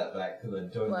 like 5. to hear that back because I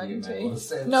don't 1, think it made a 2. lot of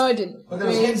sense. No, I didn't. But there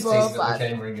was 3, Henstey 4, that 5.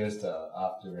 became Ringo Starr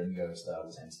after Ringo Starr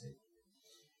was Henstey.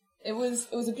 It was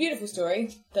a beautiful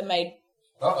story that made.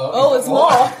 Uh-oh. Oh, it's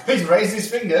more. He's raised his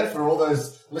finger for all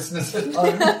those listeners at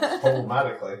home.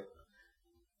 problematically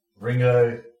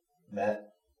Ringo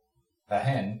met a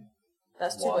hen.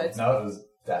 That's 2 One. words. No, it was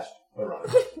dash. we're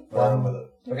running. We're running with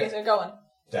it. Okay, so go on.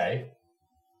 Day.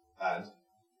 And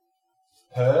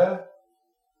Her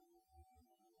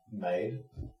made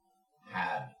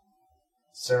had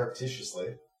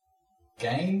surreptitiously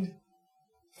gained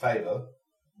favour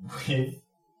with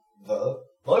the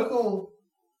local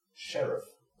sheriff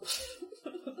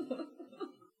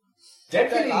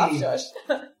Don't laugh, deputy Josh.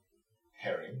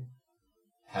 Herring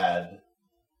had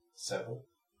several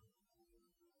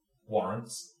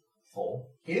warrants for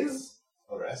his,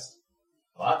 arrest.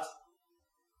 but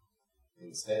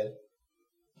Instead,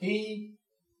 he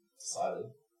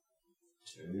decided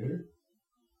to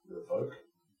revoke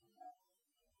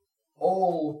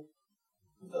all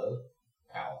the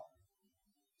power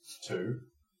to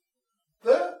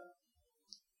the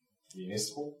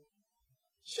municipal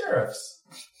sheriff's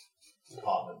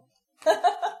department.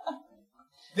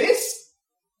 This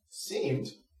Seemed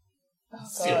Oh, God.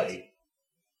 silly,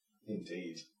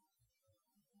 indeed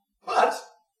but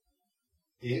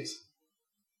it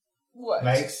What?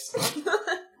 makes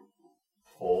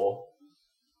for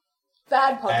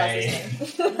Bad podcast a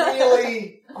listening.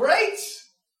 really great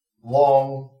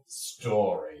long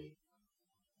story.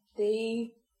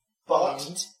 The but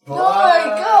end. But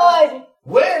No, God!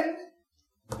 when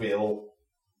will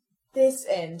This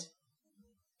end.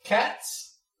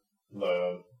 cats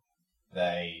learn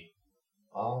they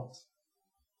aren't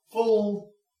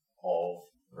full of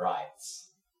rights.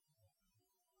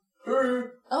 who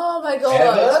Oh my God.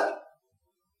 Ever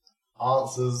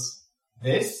answers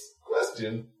this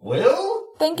question will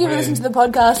Thank you for win listening to the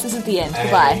podcast. This is the end.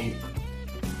 Goodbye.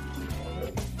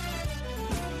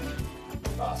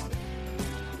 basket.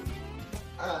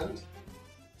 and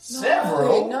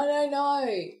Several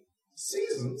No.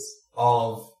 seasons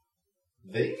of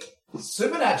the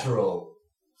supernatural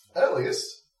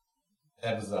earliest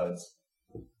episodes.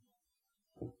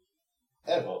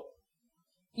 ever.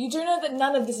 You do know that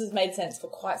none of this has made sense for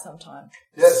quite some time.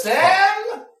 Yes,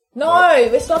 Sam No,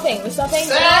 we're stopping. We're stopping.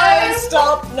 Sam! No,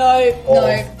 stop. No.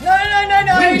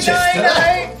 Winchester.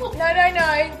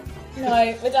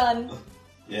 No, we're done.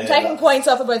 Yeah, I'm taking that- points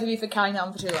off of both of you for carrying that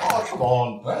on for too long. Oh, come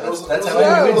on. Well, It was, that's it how was,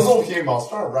 Amy it was wins. all humour. I was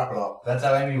trying to wrap it up. That's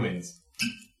how Amy wins.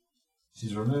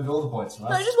 She's removed all the points from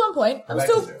No, us. just 1 point. I'm Back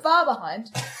still to zero. far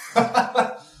behind.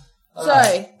 All So,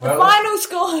 right. the Well, final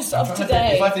scores I'm of trying to today.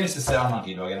 think, if I finish the sound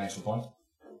monkey, do I get an extra point?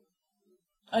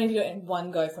 Only if you do it in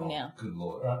one go from now. Good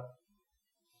lord. Right.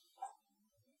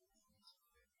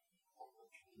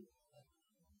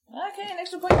 Okay, an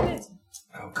extra point it is.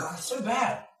 Oh god, it's so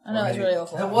bad. I know, it's really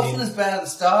awful. It wasn't as bad at the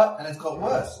start, and it's got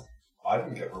worse. I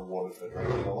didn't get rewarded for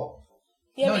drinking a lot.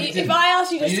 Yeah, No, but you if didn't. I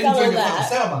asked you to You didn't scuttle drink a fucking that,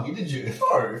 sour monkey, did you?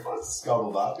 No, if I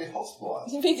scuttled that, I'd be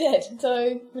hospitalised. you'd be dead.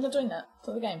 So, we're not doing that. It's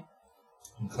not the game.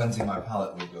 I'm cleansing my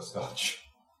palate with your scotch.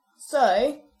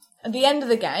 So, at the end of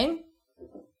the game,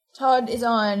 Todd is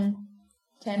on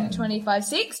 10, 25,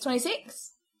 6,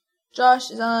 26. Josh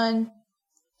is on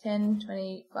 10,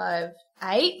 25,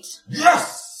 8.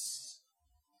 Yes!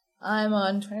 I'm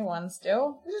on 21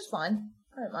 still, which is fine.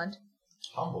 I don't mind.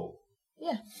 Humble.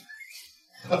 Yeah.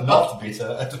 Not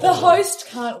bitter at all. The host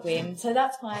can't win, so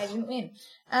that's why I didn't win.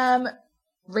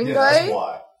 Ringo. Yeah, that's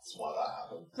why. That's why that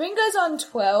happened. Ringo's on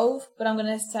 12, but I'm going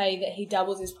to say that he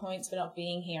doubles his points for not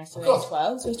being here, so Of he's course.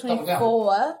 12. So he's Double down.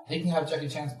 24. He can have Jackie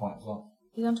Chan's point as well.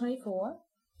 He's on 24.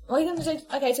 Well, he's on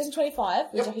okay, so he's on 25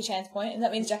 with Yep. Jackie Chan's point, and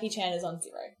that means Jackie Chan is on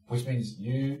 0. Which means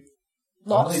you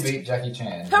Lost. only beat Jackie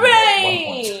Chan. You got 1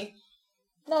 point. Hooray!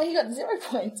 No, he got 0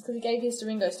 points because he gave his to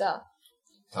Ringo Starr.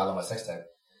 Tyler, my sex tape.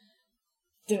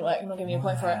 Didn't work. I'm not giving you a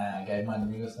point for it. I gave mine to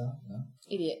Ringo Starr. No?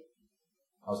 Idiot.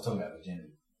 I was talking about virginity.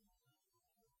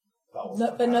 That was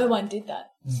No, but no one did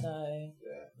that, so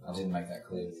Yeah. I didn't make that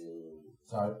clear.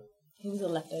 Sorry. he was a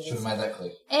leftover. Should have made that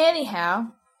clear.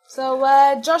 Anyhow,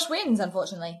 so Josh wins,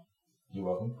 unfortunately. You're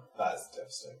welcome. That's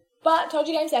devastating. But Told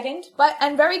You came second,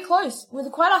 and very close,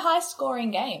 with quite a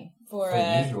high-scoring game for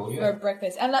a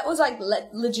breakfast. And that was like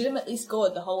legitimately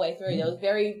scored the whole way through. There was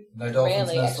very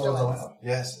rarely extra ones.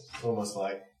 Yes, it's almost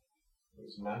like it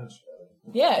was managed better.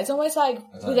 Yeah, it's almost like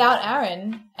without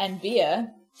Aaron and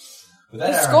beer, Without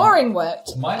the Aaron, scoring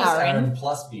worked. minus Aaron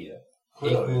plus beer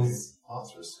equals... The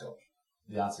answer is Scotch.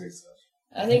 The answer is Scotch.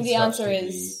 I think the Scotch answer should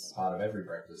is... be part of every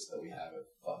breakfast that we have at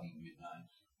fucking midnight.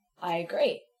 I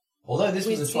agree. Although this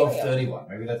was a With 12:30 one,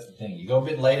 maybe that's the thing. You go a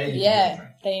bit later, you can Yeah,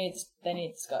 drink. they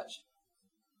need Scotch.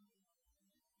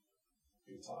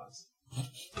 Good times.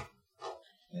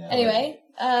 Yeah, Anyway,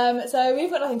 so we've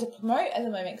got nothing to promote at the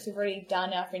moment because we've already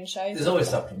done our fringe shows. there's always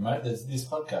stuff to promote. There's this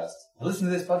podcast. Listen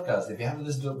to this podcast. If you haven't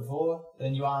listened to it before,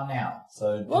 then you are now.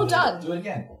 So Well done. Do it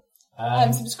again.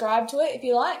 Subscribe to it if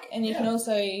you like, and you can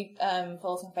also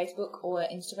follow us on Facebook or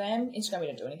Instagram. Instagram we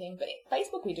don't do anything, but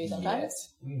Facebook we do sometimes.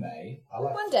 Yes, we may. I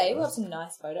like One day we'll have photos. some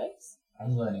nice photos.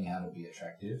 I'm learning how to be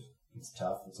attractive. It's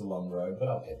tough. It's a long road, but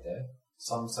I'll get there.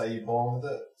 Some say you're born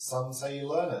with it. Some say you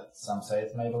learn it. Some say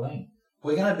it's Maybelline.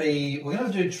 We're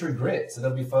gonna do True Grit, so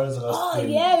there'll be photos of us doing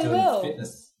we will.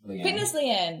 fitness. Leanne. Fitness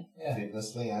Leanne. Yeah.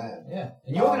 Fitness Leanne. Yeah.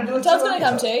 And you're going to do it Todd's too, going to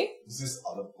aren't come you, too. Is this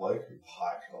other bloke who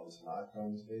piked on tonight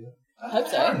going to be there? Todd? Hope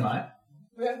so. Aaron, mate.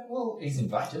 Yeah, well, he's I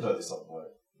invited. know this other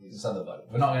bloke. This other bloke.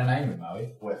 We're not going to name him, are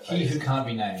we? We're He who phasing, can't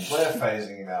be named. we're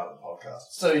phasing him out of the podcast.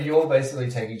 So you're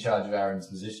basically taking charge of Aaron's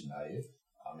position, are you?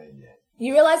 I mean, yeah.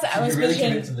 You realise that Did Aaron's you really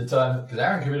position, commit to the time? Because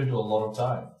Aaron committed to a lot of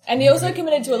time. and he also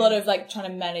committed to a lot of like trying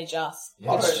to manage us.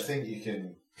 Yeah. I don't think you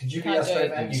can Could you be Can't our do straight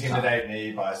it. man? intimidate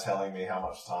me by telling me how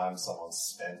much time someone's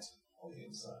spent on the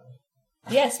inside.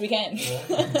 Yes, we can.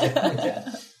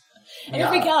 Yeah. And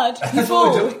if we can't, you That's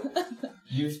what we're fool.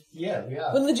 Yeah, we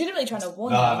are. We're legitimately trying to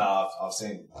warn No, you. I've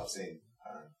seen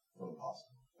Aaron from the past,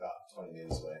 about 20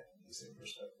 meters away. He seemed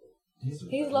respectful.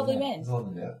 He's a lovely man. He's a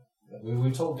lovely man. Yeah.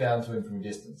 We talked down to him from a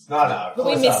distance. No, But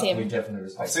we Close miss up, him. We definitely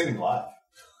respect I've seen him live.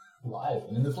 live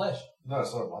and in the flesh. No,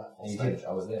 it's not live. On You stage. did.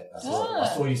 I was there. I Ah.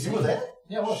 saw you. You were there?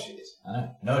 Yeah, I was. Shit. I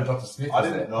know. No, Dr. Smith. I was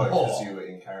didn't there. know because you were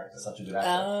in character. Such a good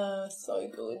actor. So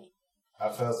good.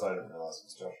 At first, I didn't realise it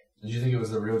was Josh. Did you think it was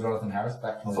the real Jonathan Harris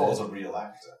back I from thought it the was a real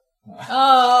actor.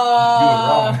 Oh, You were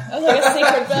wrong. That was like a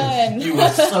secret burn. You were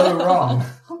so wrong.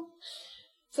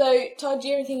 So, Todd, do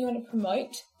you have anything you want to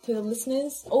promote to the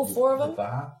listeners? All four of The them?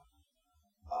 bar.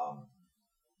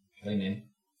 Lean in.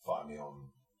 Find me on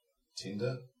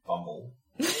Tinder, Bumble,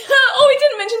 Oh, we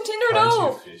didn't mention Tinder at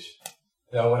all. Fish.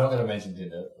 No, we're not going to mention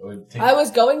Tinder. I was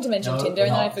going to mention No, Tinder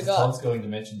and then I we're not. forgot. Todd's going to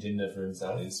mention Tinder for On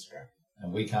himself, Instagram.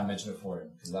 and we can't mention it for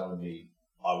him because that would be.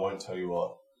 I won't tell you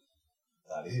what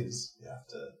that is. You have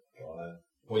to go on it.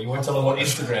 Well, you won't tell them what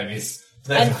Instagram is.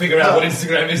 They have to figure out what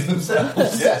Instagram is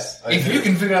themselves. Yes. If you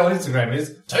can figure out what Instagram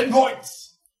is, 10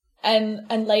 points. And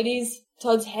ladies,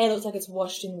 Todd's hair looks like it's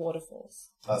washed in waterfalls.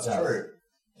 That's It does. true.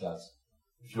 It does.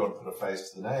 If you want to put a face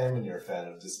to the name and you're a fan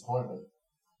of disappointment,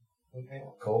 okay.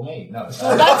 Call me. No.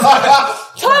 Well,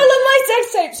 that's Todd, look, my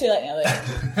sex tape's too late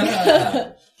now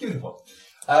though. Give me the point.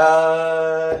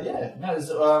 Yeah.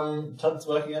 No, Todd's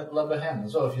working at Lumberham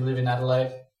as well. If you live in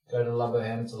Adelaide, go to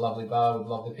Lumberham. It's a lovely bar with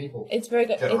lovely people. It's very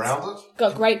good. Get It's around it.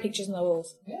 got great pictures on the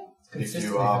walls. Yeah. It's If you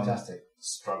consistently fantastic.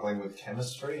 struggling with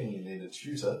chemistry and you need a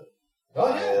tutor, Oh,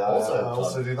 yeah. I Also,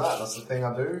 also Todd. do that. That's the thing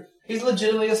I do. He's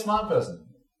legitimately a smart person,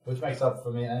 which makes up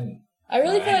for me and Amy. I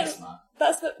really No, feel Amy's like smart.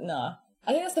 that's the no.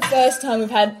 I think that's the first time we've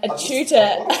had a I just- tutor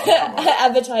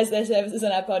advertise their services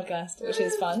on our podcast, which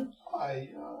is fun.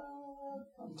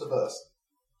 I'm diverse.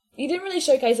 You didn't really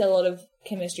showcase a lot of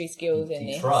chemistry skills in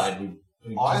He this. tried.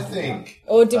 We I just didn't. think.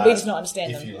 Or did we that just not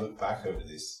understand If them? you look back over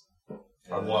this, I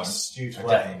from an won't. astute I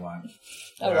way, definitely won't.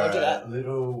 I won't do that.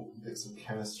 Little bits of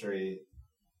chemistry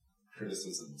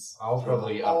criticisms. I'll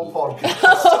probably the whole upload. podcast.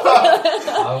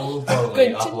 I will probably Good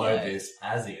to upload know. this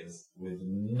as is with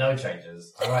no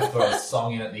changes. I might throw a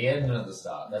song in at the end and at the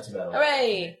start. That's about all.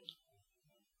 Hooray!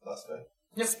 That's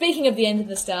fair. Speaking of the end and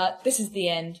the start, this is the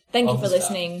end. Thank you Of for the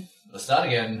start. listening. Let's start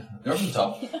again. Go from the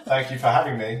top. Thank you for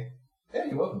having me. Yeah,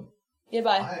 you're welcome. Yeah,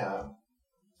 bye. I am.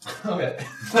 Okay.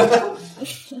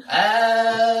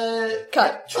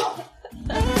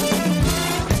 Cut.